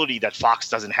credibility that Fox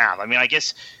doesn't have. I mean, I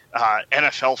guess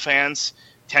NFL fans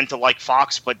tend to like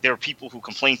Fox, but there are people who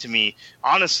complain to me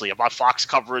honestly about Fox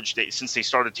coverage. Since they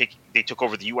took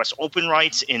over the U.S. Open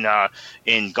rights in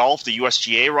golf, the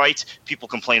USGA rights. People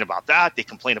complain about that. They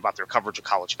complain about their coverage of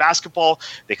college basketball.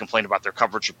 They complain about their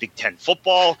coverage of Big Ten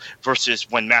football versus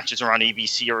when matches are on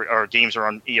ABC or games are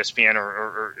on ESPN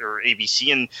or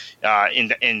ABC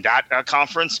in that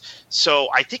conference. So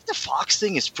I think the Fox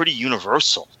thing is pretty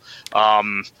universal.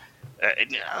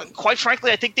 Quite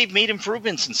frankly, I think they've made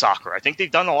improvements in soccer. I think they've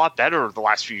done a lot better the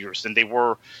last few years than they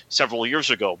were several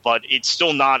years ago, but it's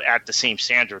still not at the same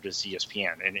standard as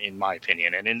ESPN, in my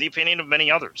opinion, and in the opinion of many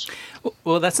others.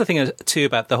 Well, that's the thing, too,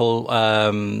 about the whole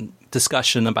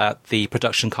discussion about the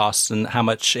production costs and how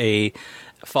much a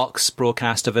Fox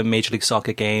broadcast of a Major League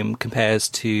Soccer game compares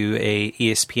to a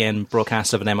ESPN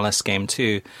broadcast of an MLS game,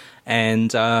 too.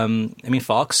 And, I mean,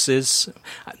 Fox is,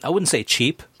 I wouldn't say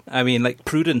cheap, I mean, like,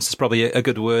 prudence is probably a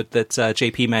good word that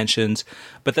JP mentioned,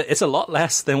 but it's a lot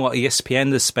less than what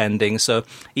ESPN is spending. So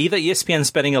either ESPN is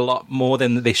spending a lot more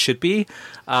than they should be,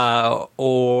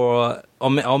 or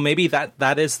maybe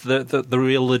that is the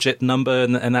real legit number,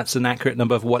 and that's an accurate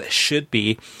number of what it should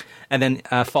be. And then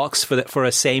Fox for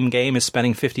a same game is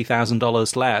spending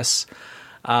 $50,000 less.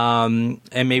 And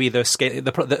maybe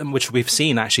which we've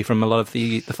seen actually from a lot of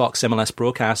the Fox MLS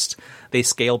broadcast, they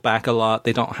scale back a lot.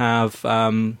 They don't have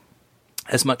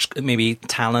as much maybe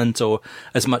talent or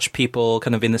as much people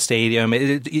kind of in the stadium.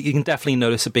 You can definitely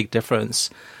notice a big difference.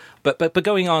 But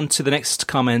going on to the next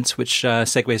comment, which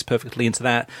segues perfectly into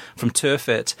that, from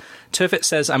Turfit. Turfit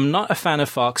says, I'm not a fan of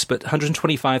Fox, but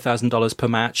 $125,000 per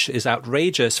match is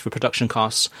outrageous for production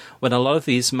costs when a lot of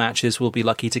these matches will be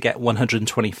lucky to get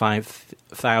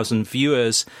 125,000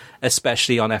 viewers,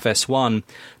 especially on FS1.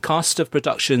 Cost of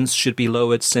productions should be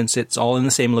lowered since it's all in the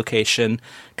same location.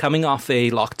 Coming off a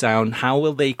lockdown, how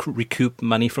will they recoup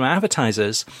money from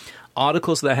advertisers?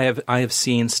 Articles that I have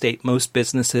seen state most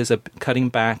businesses are cutting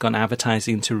back on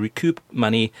advertising to recoup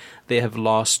money they have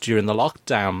lost during the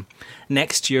lockdown.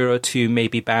 Next year or two may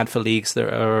be bad for leagues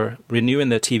that are renewing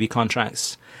their TV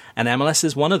contracts, and MLS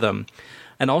is one of them.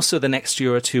 And also the next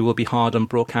year or two will be hard on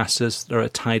broadcasters that are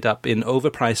tied up in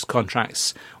overpriced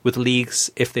contracts with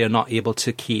leagues if they are not able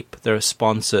to keep their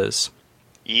sponsors.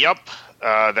 Yep,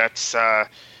 that's...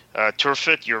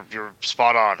 Turfit, you're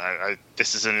spot on.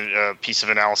 This is a piece of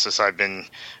analysis I've been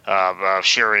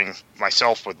sharing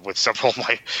myself with several of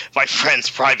my friends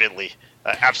privately.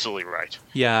 Absolutely right.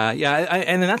 Yeah,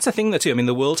 and that's the thing, though, too. I mean,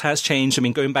 the world has changed. I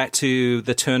mean, going back to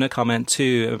the Turner comment,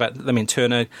 too, about,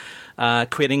 Turner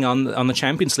quitting on the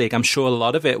Champions League, I'm sure a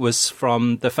lot of it was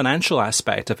from the financial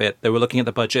aspect of it. They were looking at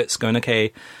the budgets, going,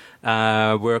 okay,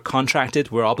 we're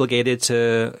contracted, we're obligated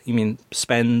to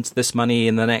spend this money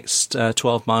in the next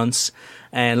 12 months,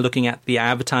 and looking at the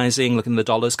advertising, looking at the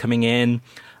dollars coming in,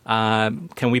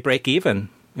 can we break even?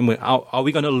 And are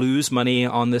we going to lose money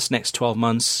on this next 12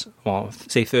 months, or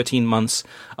say 13 months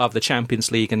of the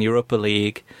Champions League and Europa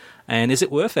League? And is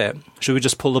it worth it? Should we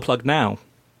just pull the plug now?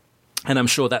 And I'm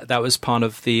sure that was part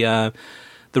of the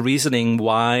reasoning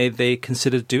why they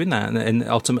considered doing that, and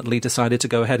ultimately decided to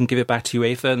go ahead and give it back to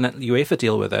UEFA and let UEFA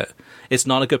deal with it. It's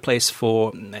not a good place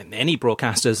for any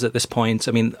broadcasters at this point.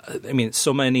 I mean,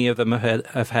 so many of them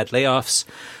have had layoffs.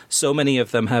 So many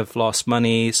of them have lost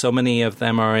money. So many of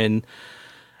them are in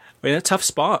a tough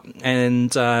spot.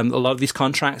 And a lot of these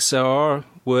contracts are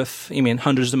worth,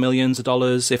 hundreds of millions of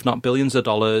dollars, if not billions of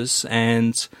dollars.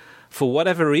 And for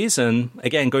whatever reason,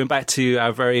 again, going back to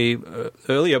our very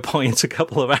earlier point a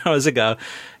couple of hours ago,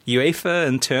 UEFA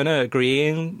and Turner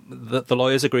agreeing, the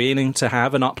lawyers agreeing to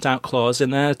have an opt-out clause in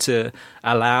there to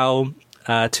allow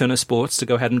Turner Sports to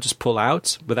go ahead and just pull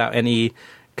out without any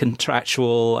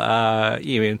contractual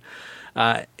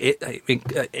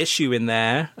issue in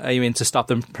there, to stop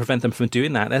them, prevent them from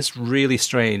doing that. That's really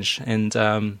strange. And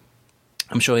I'm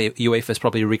sure UEFA is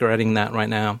probably regretting that right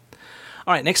now.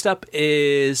 All right, next up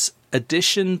is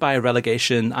addition by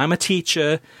relegation. I'm a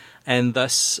teacher and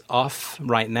thus off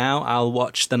right now. I'll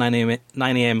watch the 9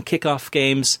 a.m. kickoff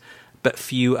games, but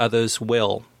few others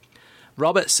will.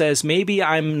 Robert says, maybe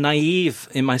I'm naive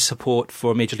in my support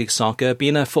for Major League Soccer,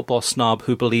 being a football snob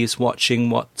who believes watching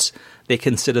what they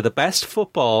consider the best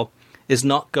football is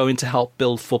not going to help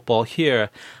build football here.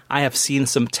 I have seen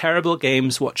some terrible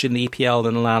games watching the EPL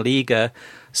and La Liga.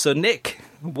 So, Nick,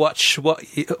 watch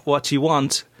what you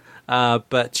want,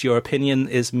 but your opinion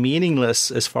is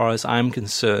meaningless as far as I'm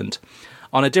concerned.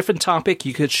 On a different topic,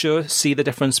 you could sure see the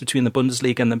difference between the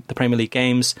Bundesliga and the Premier League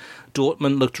games.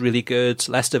 Dortmund looked really good.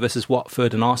 Leicester versus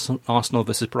Watford and Arsenal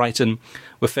versus Brighton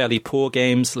were fairly poor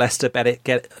games. Leicester better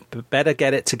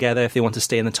get it together if they want to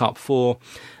stay in the top four.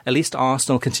 At least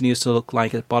Arsenal continues to look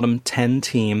like a bottom 10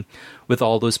 team with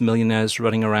all those millionaires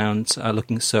running around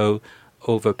looking so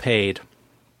overpaid.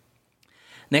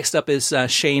 Next up is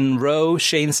Shane Rowe.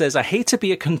 Shane says, I hate to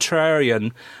be a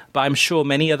contrarian, but I'm sure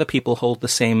many other people hold the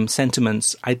same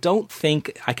sentiments. I don't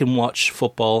think I can watch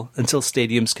football until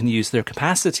stadiums can use their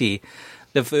capacity.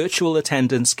 The virtual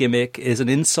attendance gimmick is an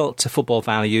insult to football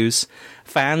values.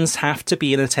 Fans have to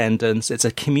be in attendance. It's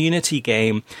a community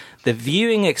game. The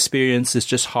viewing experience is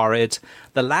just horrid.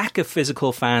 The lack of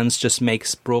physical fans just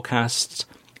makes broadcasts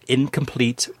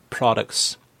incomplete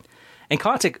products. And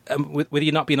Kartik, with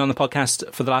you not being on the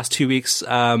podcast for the last 2 weeks,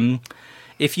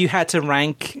 if you had to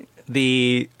rank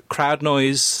the crowd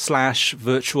noise /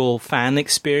 virtual fan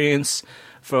experience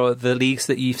for the leagues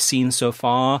that you've seen so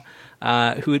far,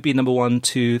 who would be number 1,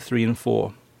 2, 3, and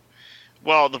 4?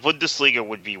 Well, the Bundesliga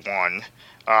would be 1.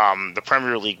 The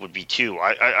Premier League would be 2.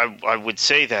 I would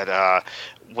say that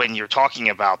when you're talking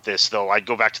about this, though, I'd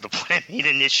go back to the point I made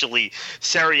initially.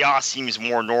 Serie A seems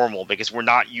more normal because we're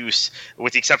not used,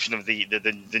 with the exception of the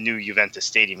new Juventus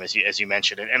Stadium, as you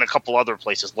mentioned, and a couple other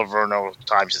places. Livorno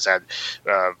times has had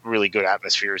really good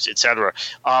atmospheres, etc.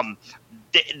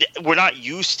 We're not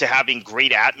used to having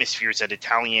great atmospheres at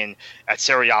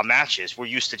Serie A matches. We're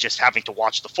used to just having to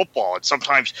watch the football, and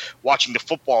sometimes watching the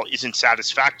football isn't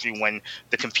satisfactory when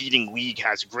the competing league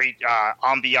has great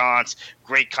ambiance,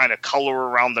 great kind of color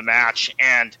around the match,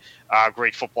 and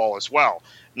great football as well.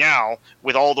 Now,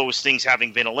 with all those things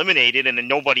having been eliminated, and then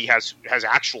nobody has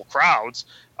actual crowds,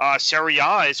 Serie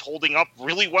A is holding up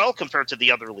really well compared to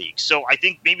the other leagues. So I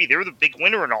think maybe they're the big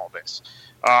winner in all this.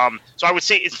 So I would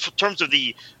say in terms of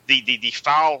the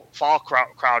foul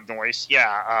crowd noise,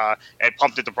 and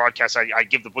pumped at the broadcast, I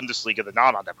give the Bundesliga the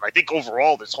nod on that. But I think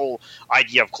overall, this whole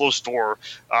idea of closed door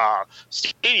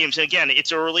stadiums, and again,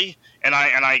 it's early, and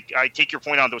I take your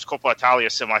point on those Coppa Italia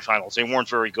semifinals. They weren't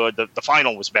very good. The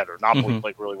final was better. Napoli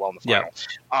played really well in the final.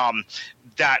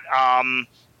 Yeah.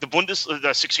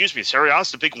 Serie A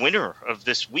is the big winner of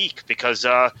this week because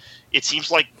it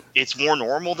seems like it's more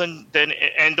normal than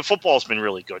and the football's been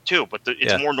really good too, but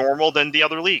it's more normal than the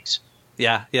other leagues.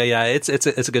 Yeah. It's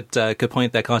a good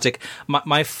point there, Kartik.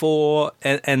 My four,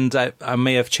 and I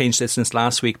may have changed it since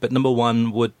last week, but number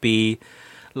one would be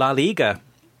La Liga,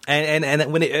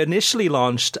 and when it initially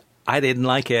launched, I didn't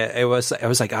like it. I was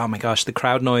like, oh my gosh, the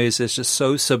crowd noise is just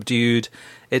so subdued.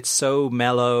 It's so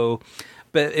mellow.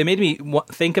 But it made me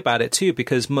think about it too,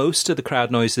 because most of the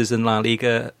crowd noises in La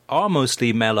Liga are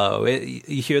mostly mellow.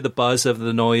 You hear the buzz of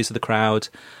the noise of the crowd,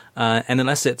 and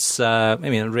unless it's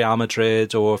Real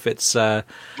Madrid, or if it's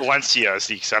Valencia is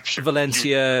the exception.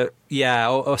 Valencia,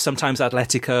 or sometimes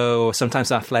Atletico, or sometimes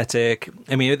Athletic.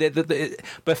 I mean,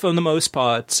 but for the most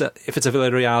part, if it's a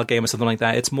Villarreal game or something like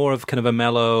that, it's more of kind of a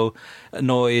mellow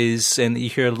noise, and you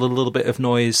hear a little bit of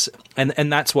noise,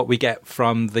 and that's what we get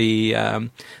from the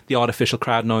artificial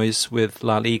crowd noise with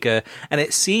La Liga. And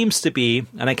it seems to be,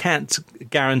 and I can't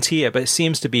guarantee it, but it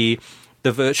seems to be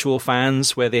the virtual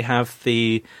fans, where they have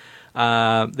they've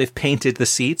painted the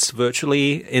seats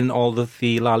virtually in all of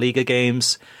the La Liga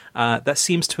games. That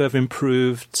seems to have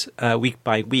improved week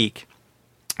by week.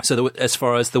 So as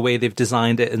far as the way they've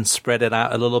designed it and spread it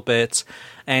out a little bit,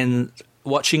 and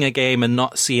watching a game and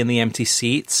not seeing the empty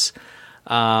seats,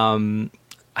 I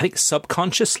think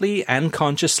subconsciously and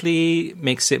consciously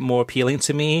makes it more appealing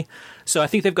to me. So I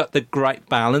think they've got the right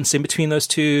balance in between those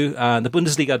two. The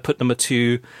Bundesliga, I'd put number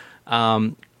two.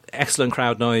 Excellent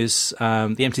crowd noise.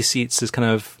 The empty seats is kind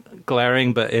of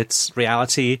glaring, but it's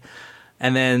reality.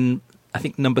 And then I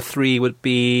think number three would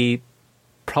be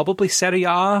probably Serie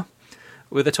A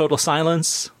with a total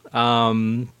silence.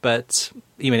 But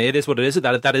it is what it is.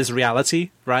 That is reality,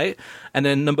 right? And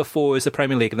then number four is the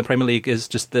Premier League. And the Premier League is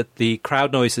just that the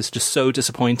crowd noise is just so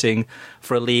disappointing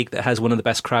for a league that has one of the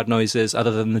best crowd noises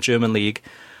other than the German league.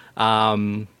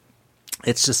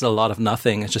 It's just a lot of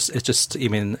nothing. It's just.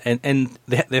 And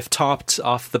they've topped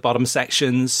off the bottom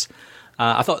sections.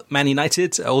 I thought Man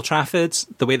United, Old Trafford,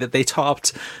 the way that they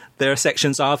topped their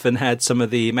sections off and had some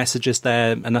of the messages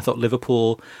there, and I thought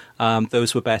Liverpool,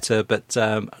 those were better, but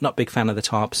not a big fan of the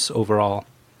tops overall.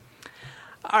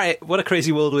 All right, what a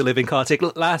crazy world we live in, Kartik.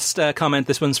 Last comment,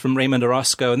 this one's from Raymond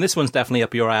Orozco, and this one's definitely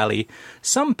up your alley.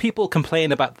 Some people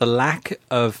complain about the lack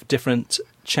of different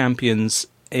champions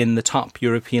in the top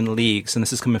European leagues, and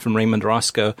this is coming from Raymond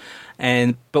Orozco.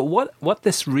 But what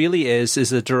this really is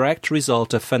a direct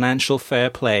result of financial fair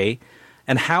play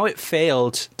and how it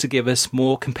failed to give us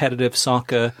more competitive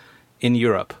soccer in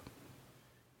Europe.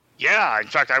 Yeah, in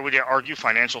fact, I would argue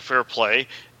financial fair play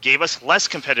gave us less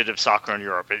competitive soccer in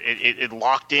Europe. It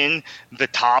locked in the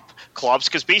top clubs,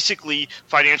 because basically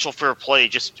financial fair play,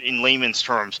 just in layman's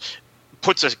terms,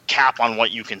 puts a cap on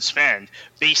what you can spend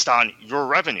based on your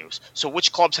revenues. So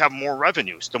which clubs have more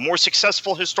revenues? The more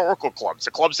successful historical clubs,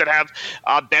 the clubs that have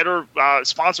better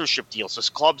sponsorship deals,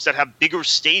 the clubs that have bigger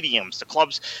stadiums, the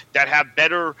clubs that have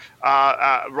better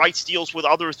rights deals with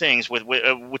other things,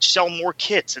 which sell more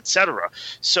kits, etc.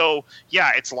 So,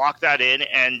 yeah, it's locked that in.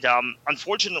 And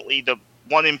unfortunately, the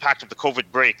one impact of the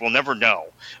COVID break, we'll never know.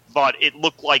 But it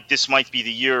looked like this might be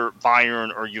the year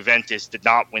Bayern or Juventus did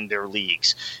not win their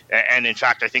leagues. And in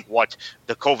fact, I think what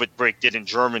the COVID break did in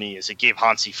Germany is it gave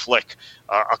Hansi Flick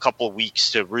a couple of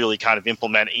weeks to really kind of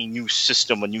implement a new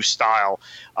system, a new style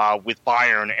with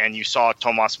Bayern. And you saw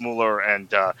Thomas Müller and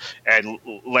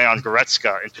Leon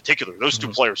Goretzka in particular. Those two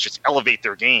players just elevate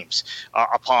their games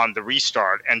upon the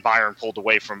restart. And Bayern pulled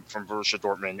away from Borussia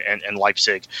Dortmund and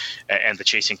Leipzig and the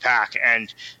chasing pack. And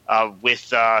And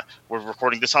we're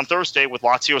recording this on Thursday with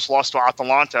Lazio's loss to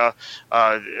Atalanta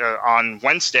on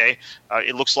Wednesday.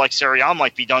 It looks like Serie A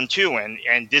might be done too.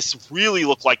 And this really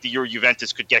looked like the year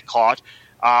Juventus could get caught.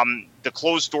 The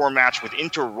closed-door match with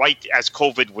Inter right as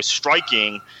COVID was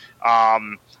striking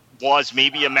was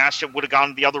maybe a match that would have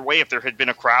gone the other way if there had been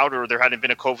a crowd or there hadn't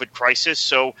been a COVID crisis.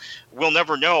 So we'll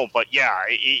never know. But yeah,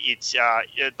 it's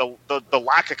the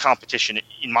lack of competition,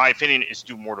 in my opinion, is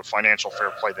due more to financial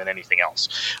fair play than anything else.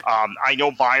 I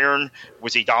know Bayern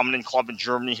was a dominant club in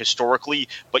Germany historically,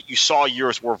 but you saw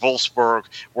years where Wolfsburg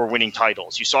were winning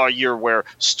titles. You saw a year where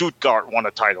Stuttgart won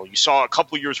a title. You saw a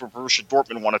couple of years where Borussia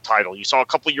Dortmund won a title. You saw a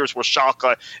couple of years where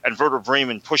Schalke and Werder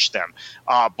Bremen pushed them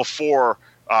before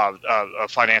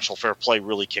financial fair play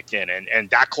really kicked in. And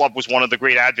that club was one of the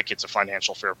great advocates of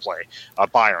financial fair play,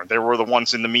 Bayern. They were the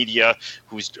ones in the media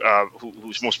whose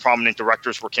most prominent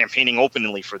directors were campaigning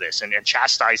openly for this and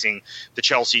chastising the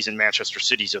Chelseas and Manchester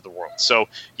Cities of the world. So,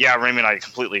 yeah, Raymond, I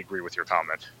completely agree with your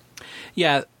comment.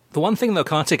 Yeah. The one thing, though,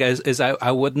 Kartik, is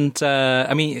I wouldn't...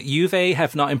 Juve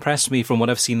have not impressed me from what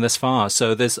I've seen thus far,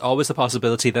 so there's always the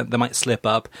possibility that they might slip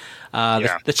up.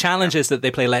 The challenge is that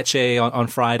they play Lecce on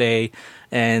Friday,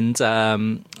 and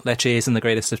Lecce isn't the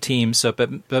greatest of teams, so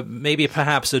but maybe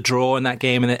perhaps a draw in that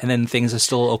game, and then things are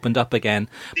still opened up again.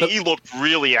 They looked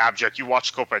really abject. You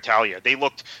watched Coppa Italia. They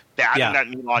looked bad in that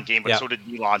Milan game, but so did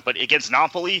Milan. But against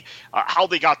Napoli, how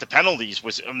they got the penalties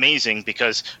was amazing,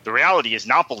 because the reality is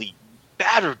Napoli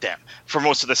battered them for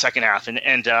most of the second half.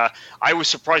 And I was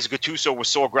surprised Gattuso was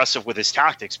so aggressive with his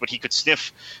tactics, but he could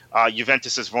sniff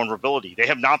Juventus's vulnerability. They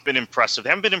have not been impressive.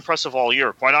 They haven't been impressive all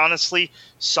year. Quite honestly,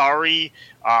 Sarri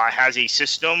has a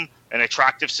system, an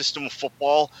attractive system of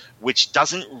football, which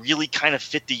doesn't really kind of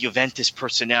fit the Juventus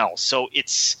personnel. So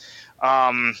it's,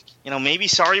 maybe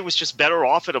Sarri was just better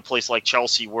off at a place like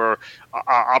Chelsea, where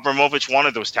Abramovich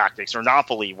wanted those tactics, or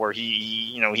Napoli, where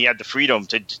he had the freedom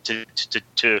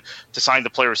to sign the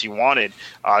players he wanted.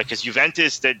 Because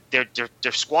Juventus,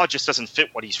 their squad just doesn't fit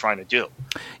what he's trying to do.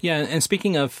 Yeah, and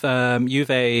speaking of Juve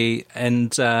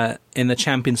and in the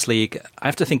Champions League, I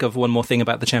have to think of one more thing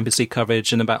about the Champions League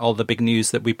coverage and about all the big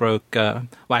news that we broke.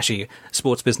 Actually,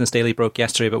 Sports Business Daily broke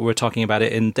yesterday, but we were talking about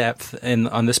it in depth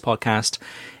on this podcast.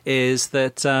 Is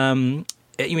that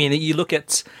you look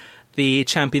at the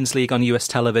Champions League on US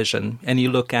television, and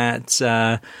you look at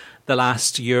the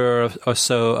last year or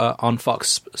so on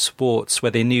Fox Sports,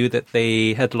 where they knew that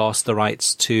they had lost the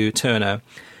rights to Turner.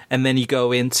 And then you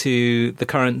go into the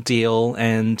current deal,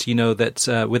 and you know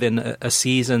that within a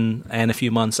season and a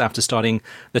few months after starting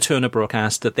the Turner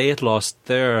broadcast, that they had lost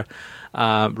their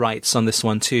rights on this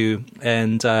one too.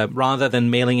 And rather than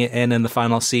mailing it in the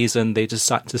final season, they just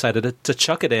decided to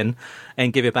chuck it in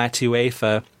and give it back to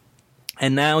UEFA.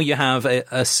 And now you have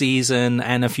a season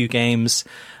and a few games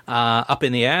up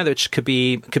in the air, which could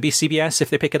be CBS if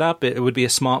they pick it up. It would be a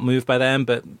smart move by them,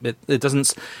 but it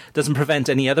doesn't prevent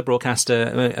any other broadcaster.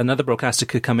 Another broadcaster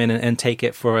could come in and take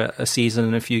it for a season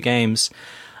and a few games.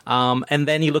 And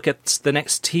then you look at the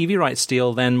next TV rights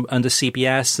deal then under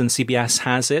CBS, and CBS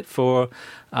has it for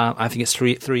I think it's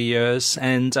 3 years.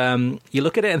 And you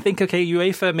look at it and think, okay,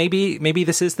 UEFA, maybe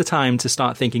this is the time to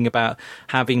start thinking about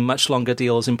having much longer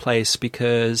deals in place,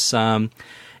 because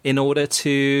in order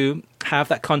to have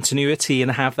that continuity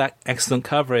and have that excellent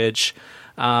coverage,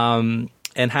 and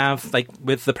have, like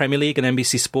with the Premier League and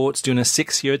NBC Sports doing a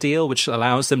 6-year deal, which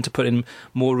allows them to put in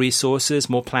more resources,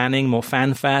 more planning, more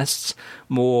fan fests,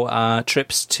 more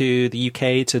trips to the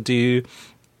UK to do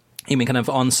kind of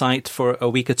on-site for a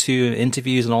week or two,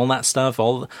 interviews and all that stuff,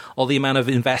 all the amount of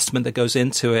investment that goes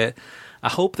into it. I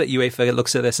hope that UEFA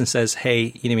looks at this and says,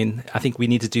 hey, I think we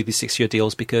need to do these 6-year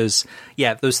deals, because,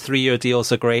 yeah, those 3-year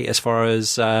deals are great as far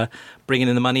as bringing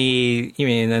in the money,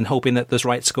 and hoping that those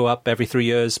rights go up every 3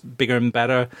 years, bigger and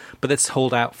better. But let's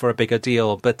hold out for a bigger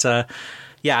deal. But,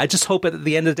 yeah, I just hope at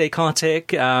the end of the day,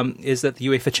 Kartik, is that the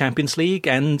UEFA Champions League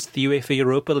and the UEFA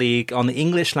Europa League on the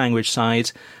English language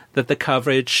side, that the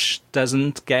coverage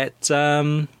doesn't get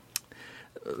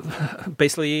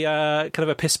basically kind of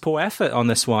a piss poor effort on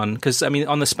this one. Because,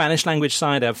 on the Spanish language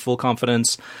side, I have full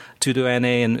confidence. TUDN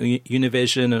and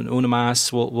Univision and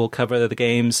UNIMAS will cover the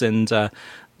games, and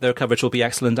their coverage will be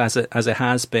excellent as it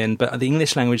has been. But the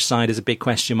English language side is a big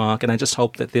question mark, and I just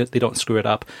hope that they don't screw it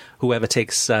up, whoever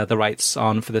takes the rights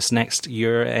on for this next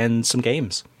year and some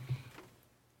games.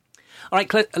 All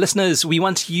right, listeners, we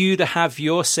want you to have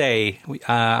your say.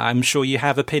 I'm sure you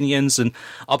have opinions and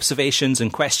observations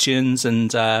and questions,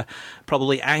 and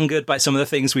probably angered by some of the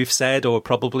things we've said, or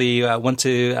probably want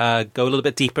to go a little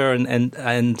bit deeper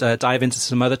and dive into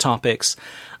some other topics.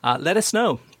 Let us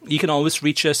know. You can always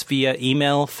reach us via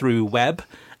email through web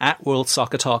at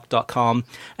worldsoccertalk.com,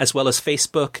 as well as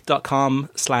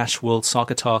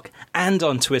facebook.com/worldsoccertalk, and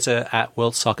on Twitter at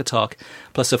worldsoccertalk.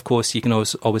 Plus, of course, you can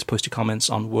always post your comments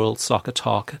on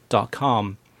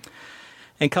worldsoccertalk.com.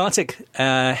 And Kartik,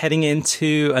 heading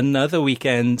into another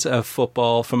weekend of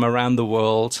football from around the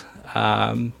world.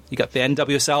 You got the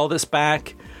NWSL that's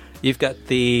back. You've got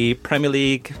the Premier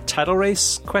League title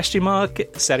race, ?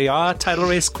 Serie A title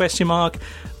race, ?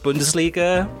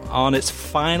 Bundesliga on its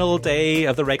final day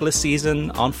of the regular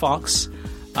season on Fox.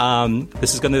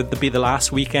 This is going to be the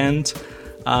last weekend.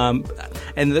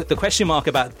 And the question mark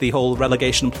about the whole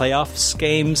relegation playoffs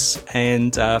games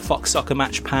and Fox Soccer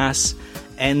Match Pass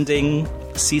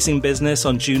ceasing business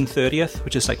on June 30th,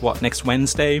 which is next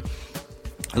Wednesday.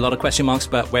 A lot of question marks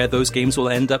about where those games will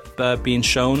end up being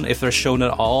shown, if they're shown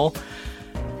at all.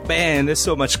 Man, there's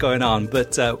so much going on,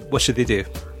 but what should they do?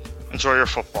 Enjoy your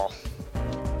football.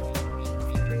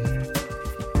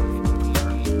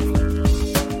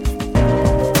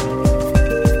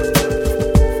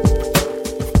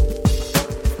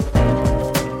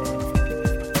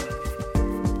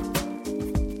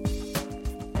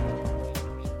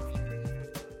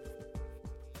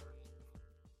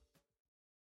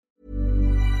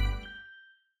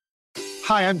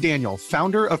 Hi, I'm Daniel,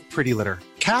 founder of Pretty Litter.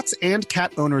 Cats and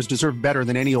cat owners deserve better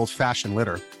than any old-fashioned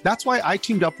litter. That's why I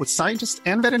teamed up with scientists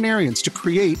and veterinarians to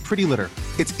create Pretty Litter.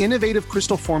 Its innovative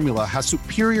crystal formula has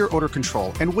superior odor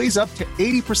control and weighs up to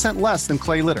 80% less than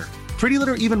clay litter. Pretty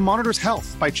Litter even monitors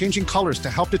health by changing colors to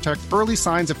help detect early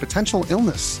signs of potential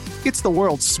illness. It's the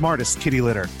world's smartest kitty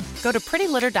litter. Go to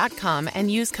prettylitter.com and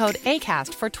use code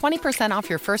ACAST for 20% off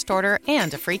your first order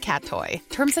and a free cat toy.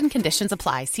 Terms and conditions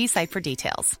apply. See site for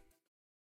details.